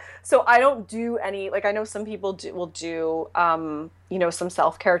 capacity. So I don't do any, like, I know some people will do some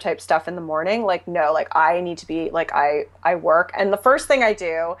self-care type stuff in the morning. Like, no, like I need to be like, I work, and the first thing I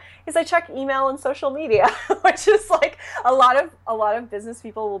do is I check email and social media, which is like a lot of business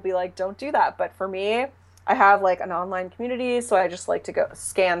people will be like, don't do that. But for me, I have like an online community, so I just like to go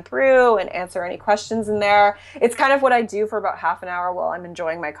scan through and answer any questions in there. It's kind of what I do for about half an hour while I'm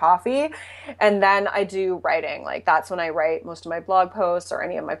enjoying my coffee. And then I do writing. Like that's when I write most of my blog posts, or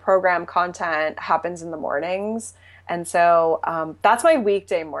any of my program content happens in the mornings. And so that's my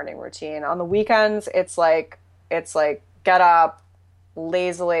weekday morning routine. On the weekends, it's like get up,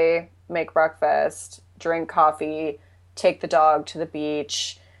 lazily make breakfast, drink coffee, take the dog to the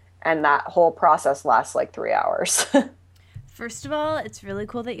beach, and that whole process lasts like 3 hours. First of all, it's really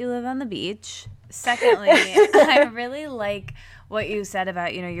cool that you live on the beach. Secondly, I really like what you said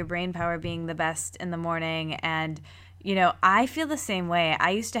about, your brain power being the best in the morning. And, I feel the same way. I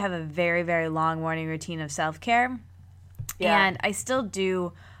used to have a very, very long morning routine of self-care. Yeah. And I still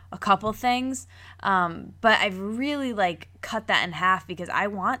do a couple things, but I've really cut that in half because I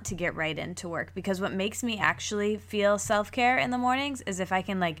want to get right into work. Because what makes me actually feel self-care in the mornings is if I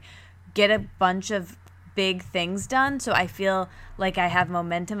can get a bunch of big things done, so I feel like I have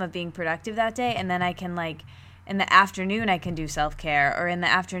momentum of being productive that day, and then I can in the afternoon I can do self-care, or in the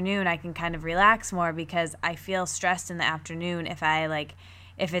afternoon I can kind of relax more, because I feel stressed in the afternoon if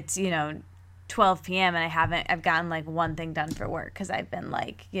if it's 12 p.m. and I've gotten one thing done for work because I've been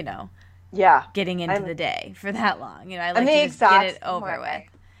yeah, getting into the day for that long. I I'm like to just get it over with.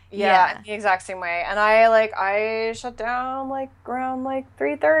 Yeah, I'm the exact same way. And I shut down around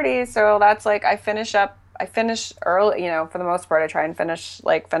 3:30. So that's I finish early, for the most part I try and finish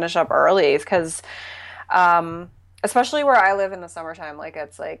up early, because especially where I live in the summertime,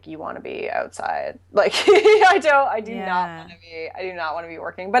 it's you want to be outside. I do not want to be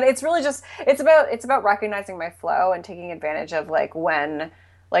working. But it's really just it's about recognizing my flow and taking advantage of when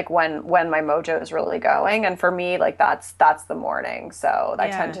my mojo is really going. And for me, that's the morning. So I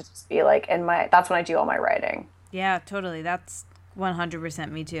tend to just be that's when I do all my writing. Yeah, totally. That's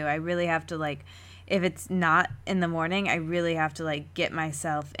 100% me too. I really have to if it's not in the morning, I really have to get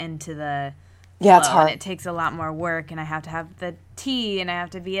myself into the flow. It's hard. And it takes a lot more work, and I have to have the tea, and I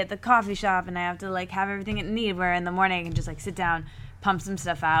have to be at the coffee shop, and I have to have everything I need, where in the morning I can just sit down, pump some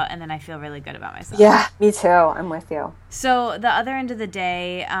stuff out, and then I feel really good about myself. Yeah, me too. I'm with you. So the other end of the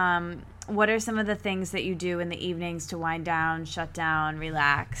day, what are some of the things that you do in the evenings to wind down, shut down,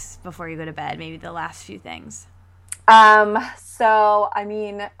 relax before you go to bed? Maybe the last few things. So I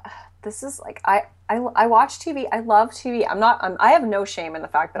mean, this is I watch TV. I love TV. I have no shame in the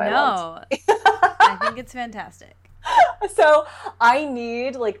fact that I love TV. I think it's fantastic. So I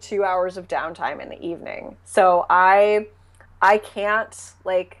need 2 hours of downtime in the evening. So I can't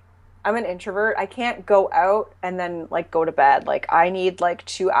I'm an introvert. I can't go out and then go to bed. I need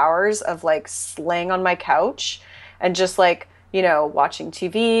 2 hours of laying on my couch and just watching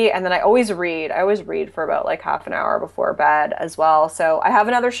TV. And then I always read. For about half an hour before bed as well. So I have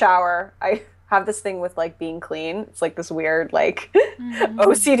another shower. I have this thing with being clean. It's this weird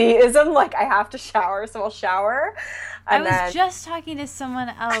OCD-ism. I have to shower, so I'll shower. And I was just talking to someone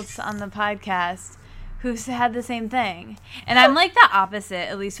else on the podcast who's had the same thing. And I'm the opposite,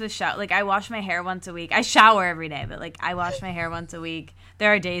 at least with shower. I wash my hair once a week. I shower every day, but I wash my hair once a week.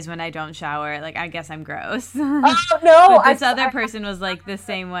 There are days when I don't shower. I guess I'm gross. Oh, no. But this other person was the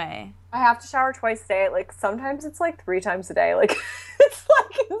same way. I have to shower twice a day. Sometimes it's 3 times a day. It's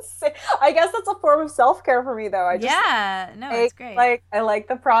insane. I guess that's a form of self-care for me, though. It's great. I like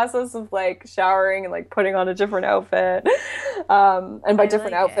the process of showering and putting on a different outfit. And by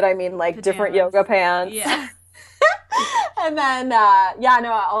different outfit, I mean pajamas. Different yoga pants. Yeah. And then I'll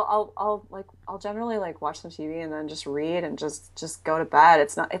generally watch some TV and then just read and just go to bed.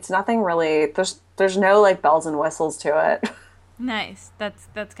 It's nothing really. There's no bells and whistles to it. Nice.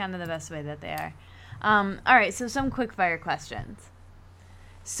 That's kind of the best way that they are. All right, so some quick fire questions.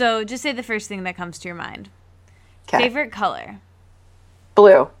 So just say the first thing that comes to your mind. Okay. Favorite color?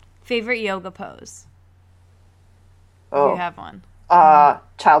 Blue. Favorite yoga pose? Oh. Do you have one?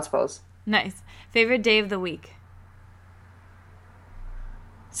 Child's pose. Nice. Favorite day of the week?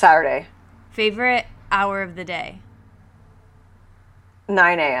 Saturday. Favorite hour of the day?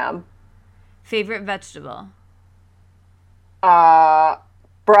 9 a.m. Favorite vegetable?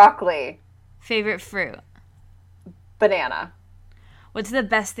 Broccoli. Favorite fruit? Banana. What's the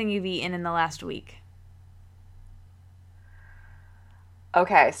best thing you've eaten in the last week?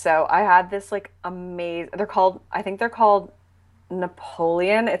 Okay, so I had this like amazing, I think they're called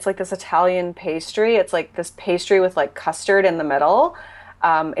Napoleon. It's like this Italian pastry. It's like this pastry with like custard in the middle.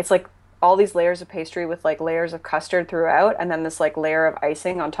 It's like all these layers of pastry with like layers of custard throughout, and then this like layer of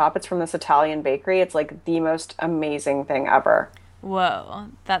icing on top. It's from this Italian bakery. It's like the most amazing thing ever. Whoa,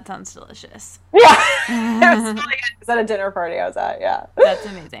 that sounds delicious. Yeah. It was really good. It was at a dinner party I was at, yeah. That's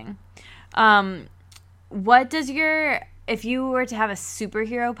amazing. What does if you were to have a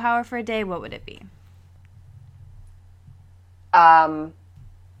superhero power for a day, what would it be? To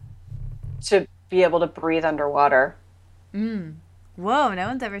be able to breathe underwater. Whoa, no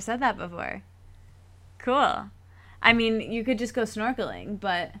one's ever said that before. Cool. I mean, you could just go snorkeling,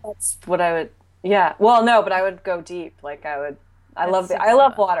 but That's what I would, yeah. Well, no, but I would go deep. Like I love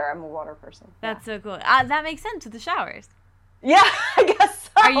water. I'm a water person. That's so cool. That makes sense with the showers. Yeah, I guess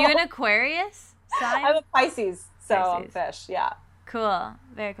so. Are you an Aquarius sign? I'm a Pisces, so Pisces. I'm fish, yeah. Cool.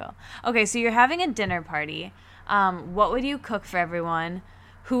 Very cool. Okay, so you're having a dinner party. What would you cook for everyone?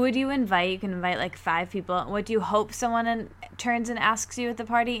 Who would you invite? You can invite like 5 people. What do you hope someone turns and asks you at the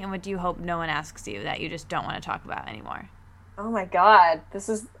party? And what do you hope no one asks you that you just don't want to talk about anymore? Oh my God. This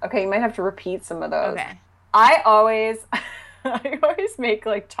is, okay, you might have to repeat some of those. Okay. I always make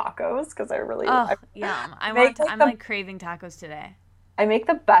like tacos because yum. I'm like craving tacos today. I make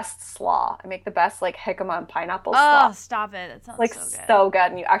the best slaw. I make the best like jicama and pineapple Oh, slaw. stop it. That sounds Like so good.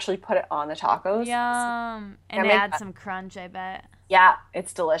 And you actually put it on the tacos. Yum. And add some crunch, I bet. Yeah,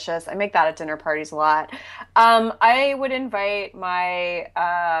 it's delicious. I make that at dinner parties a lot. I would invite my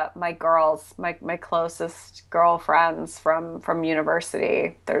my girls, my closest girlfriends from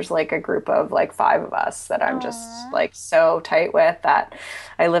university. There's like a group of like 5 of us that I'm just like so tight with that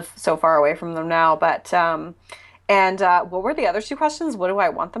I live so far away from them now. But and what were the other 2 questions? What do I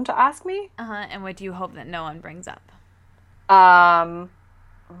want them to ask me? And what do you hope that no one brings up? Oh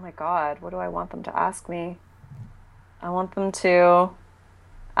my God, what do I want them to ask me? I want them to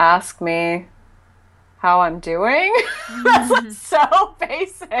ask me how I'm doing. That's so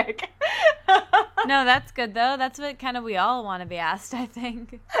basic. No, that's good though. That's what kind of we all want to be asked, I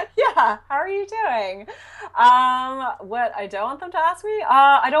think. Yeah, how are you doing? What I don't want them to ask me?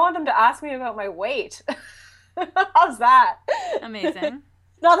 I don't want them to ask me about my weight. How's that? Amazing.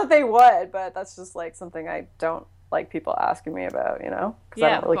 Not that they would, but that's just like something I don't like people asking me about, you know?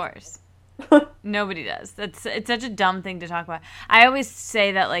 Yeah, of course. Nobody does. It's such a dumb thing to talk about. I always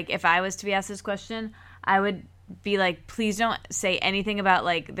say that like if I was to be asked this question, I would be like, please don't say anything about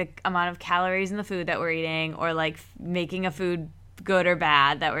like the amount of calories in the food that we're eating or like making a food good or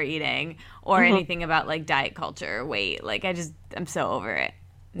bad that we're eating or anything about like diet culture or weight. Like I'm so over it.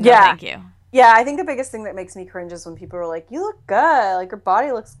 No, thank you. Yeah, I think the biggest thing that makes me cringe is when people are like, you look good, like your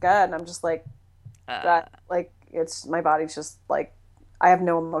body looks good, and I'm just like, that like it's my body's just like I have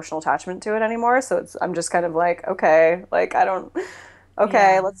no emotional attachment to it anymore, so I'm just kind of like, okay, like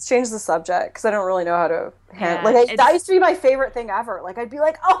let's change the subject because I don't really know how to handle. Like that used to be my favorite thing ever. Like I'd be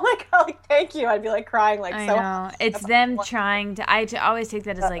like, oh my God, like thank you. I'd be like crying, like I so. know it's them trying to. I always take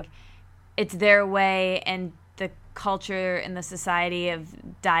that as like it's their way and the culture and the society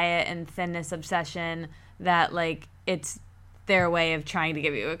of diet and thinness obsession that like it's their way of trying to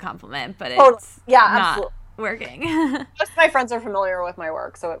give you a compliment, but it's not absolutely working. Most of my friends are familiar with my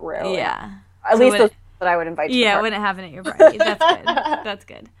work, so it rarely. Yeah. At least those that I would invite to the party. It wouldn't happen at your party. That's good. That's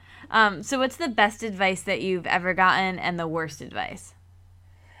good. So what's the best advice that you've ever gotten and the worst advice?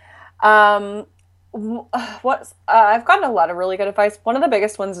 I've gotten a lot of really good advice. One of the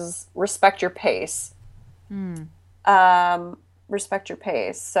biggest ones is respect your pace. Respect your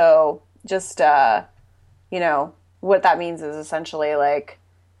pace. So just, what that means is essentially like,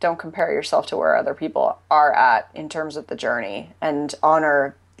 don't compare yourself to where other people are at in terms of the journey and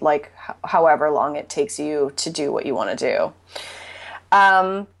honor like however long it takes you to do what you want to do.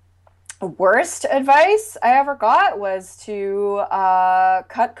 Worst advice I ever got was to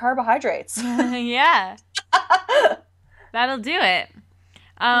cut carbohydrates. Yeah. That'll do it.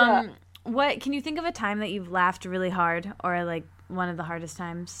 What can you think of a time that you've laughed really hard or like one of the hardest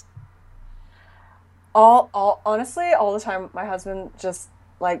times? Honestly, all the time. My husband just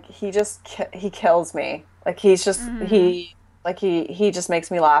like he kills me. Like he's just he just makes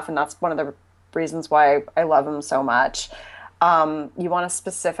me laugh, and that's one of the reasons why I love him so much. You want a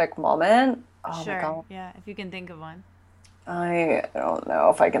specific moment? Oh sure. my God. Yeah, if you can think of one. I don't know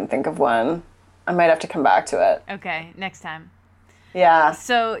if I can think of one. I might have to come back to it. Okay, next time. Yeah.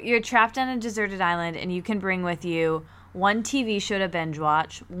 So you're trapped on a deserted island, and you can bring with you one TV show to binge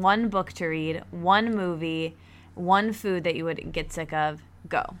watch, one book to read, one movie, one food that you would get sick of.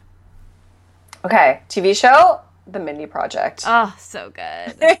 Go. Okay, TV show, The Mindy Project. Oh, so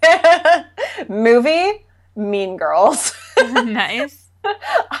good. Movie, Mean Girls. Nice.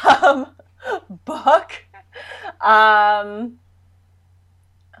 Book, oh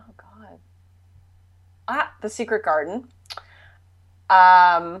God. The Secret Garden.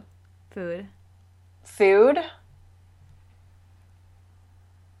 Food. Food.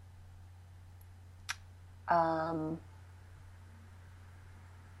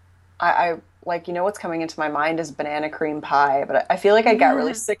 I like, what's coming into my mind is banana cream pie, but I feel like I get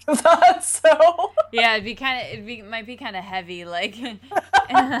really sick of that. So Yeah, might be kind of heavy. Like,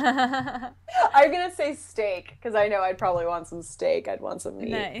 I'm gonna say steak because I know I'd probably want some steak. I'd want some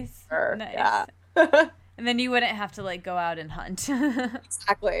meat. nice. Nice. Yeah. And then you wouldn't have to like go out and hunt.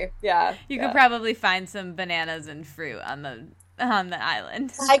 Exactly. Yeah. You could probably find some bananas and fruit on the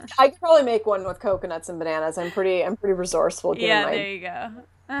island. I could probably make one with coconuts and bananas. I'm pretty resourceful. There you go.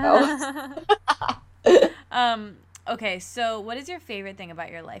 Okay, so what is your favorite thing about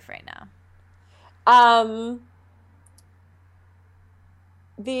your life right now?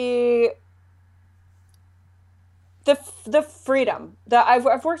 The freedom that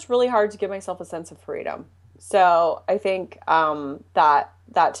I've worked really hard to give myself a sense of freedom. So I think that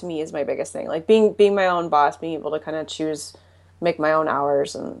to me is my biggest thing. Like being my own boss, being able to kind of choose, make my own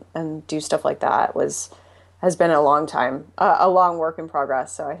hours and do stuff like that has been a long time, a long work in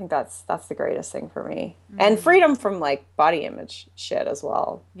progress. So I think that's the greatest thing for me. Mm-hmm. And freedom from like body image shit as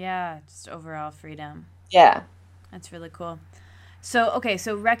well. Yeah, just overall freedom. Yeah. That's really cool. So, okay,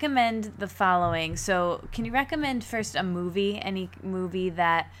 so recommend the following. So can you recommend first a movie, any movie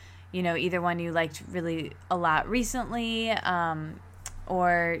that, either one you liked really a lot recently,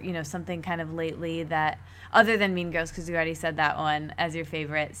 or, something kind of lately that, other than Mean Girls, because you already said that one as your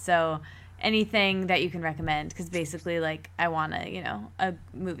favorite. So anything that you can recommend, because basically, like, I want a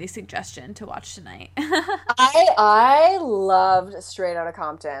movie suggestion to watch tonight. I loved Straight Outta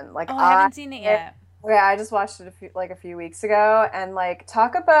Compton. Like, I haven't seen it yet. Yeah, I just watched it a few weeks ago, and like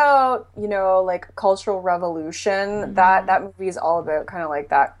talk about like cultural revolution. Mm-hmm. That movie is all about kind of like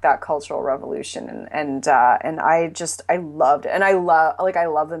that cultural revolution, and I loved it, and I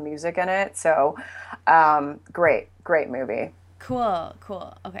love the music in it. So, great movie. Cool.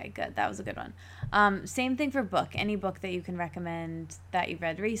 Okay, good. That was a good one. Same thing for book. Any book that you can recommend that you've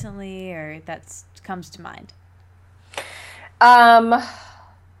read recently or that comes to mind?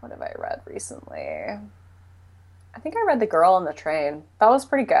 What have I read recently? I think I read The Girl on the Train. That was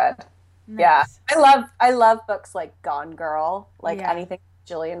pretty good. Nice. Yeah. I love books like Gone Girl, like anything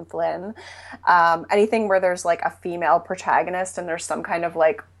Gillian Flynn. Anything where there's like a female protagonist and there's some kind of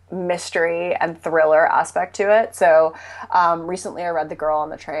like mystery and thriller aspect to it. So recently I read The Girl on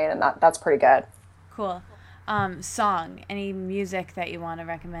the Train, and that's pretty good. Cool. Song, any music that you want to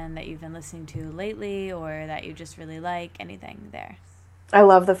recommend that you've been listening to lately or that you just really like, anything there? I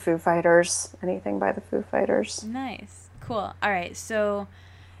love the Foo Fighters. Anything by the Foo Fighters. Nice. Cool. All right. So,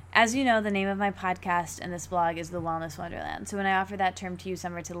 as you know, the name of my podcast and this blog is The Wellness Wonderland. So when I offer that term to you,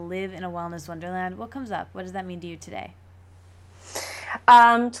 somewhere to live in a wellness wonderland, what comes up? What does that mean to you today?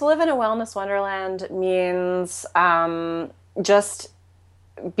 To live in a wellness wonderland means just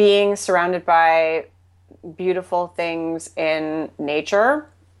being surrounded by beautiful things in nature.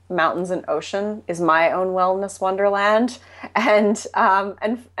 Mountains and ocean is my own wellness wonderland, and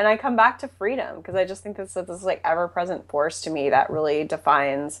I come back to freedom because I just think this like ever-present force to me that really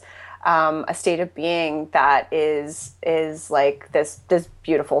defines a state of being that is like this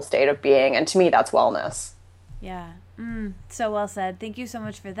beautiful state of being, and to me that's wellness. Yeah, so well said. Thank you so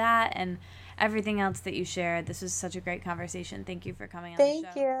much for that and everything else that you shared. This was such a great conversation. Thank you for coming on the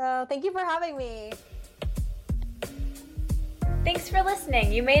show. Thank you for having me. Thanks for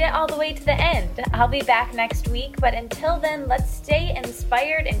listening. You made it all the way to the end. I'll be back next week, but until then, let's stay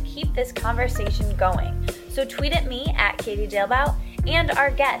inspired and keep this conversation going. So tweet at me at Katie Dalebout and our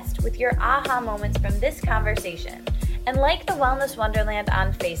guest with your aha moments from this conversation. And like the Wellness Wonderland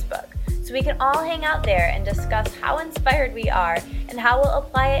on Facebook, so we can all hang out there and discuss how inspired we are and how we'll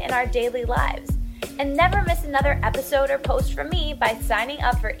apply it in our daily lives. And never miss another episode or post from me by signing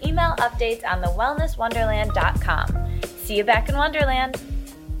up for email updates on thewellnesswonderland.com. See you back in Wonderland.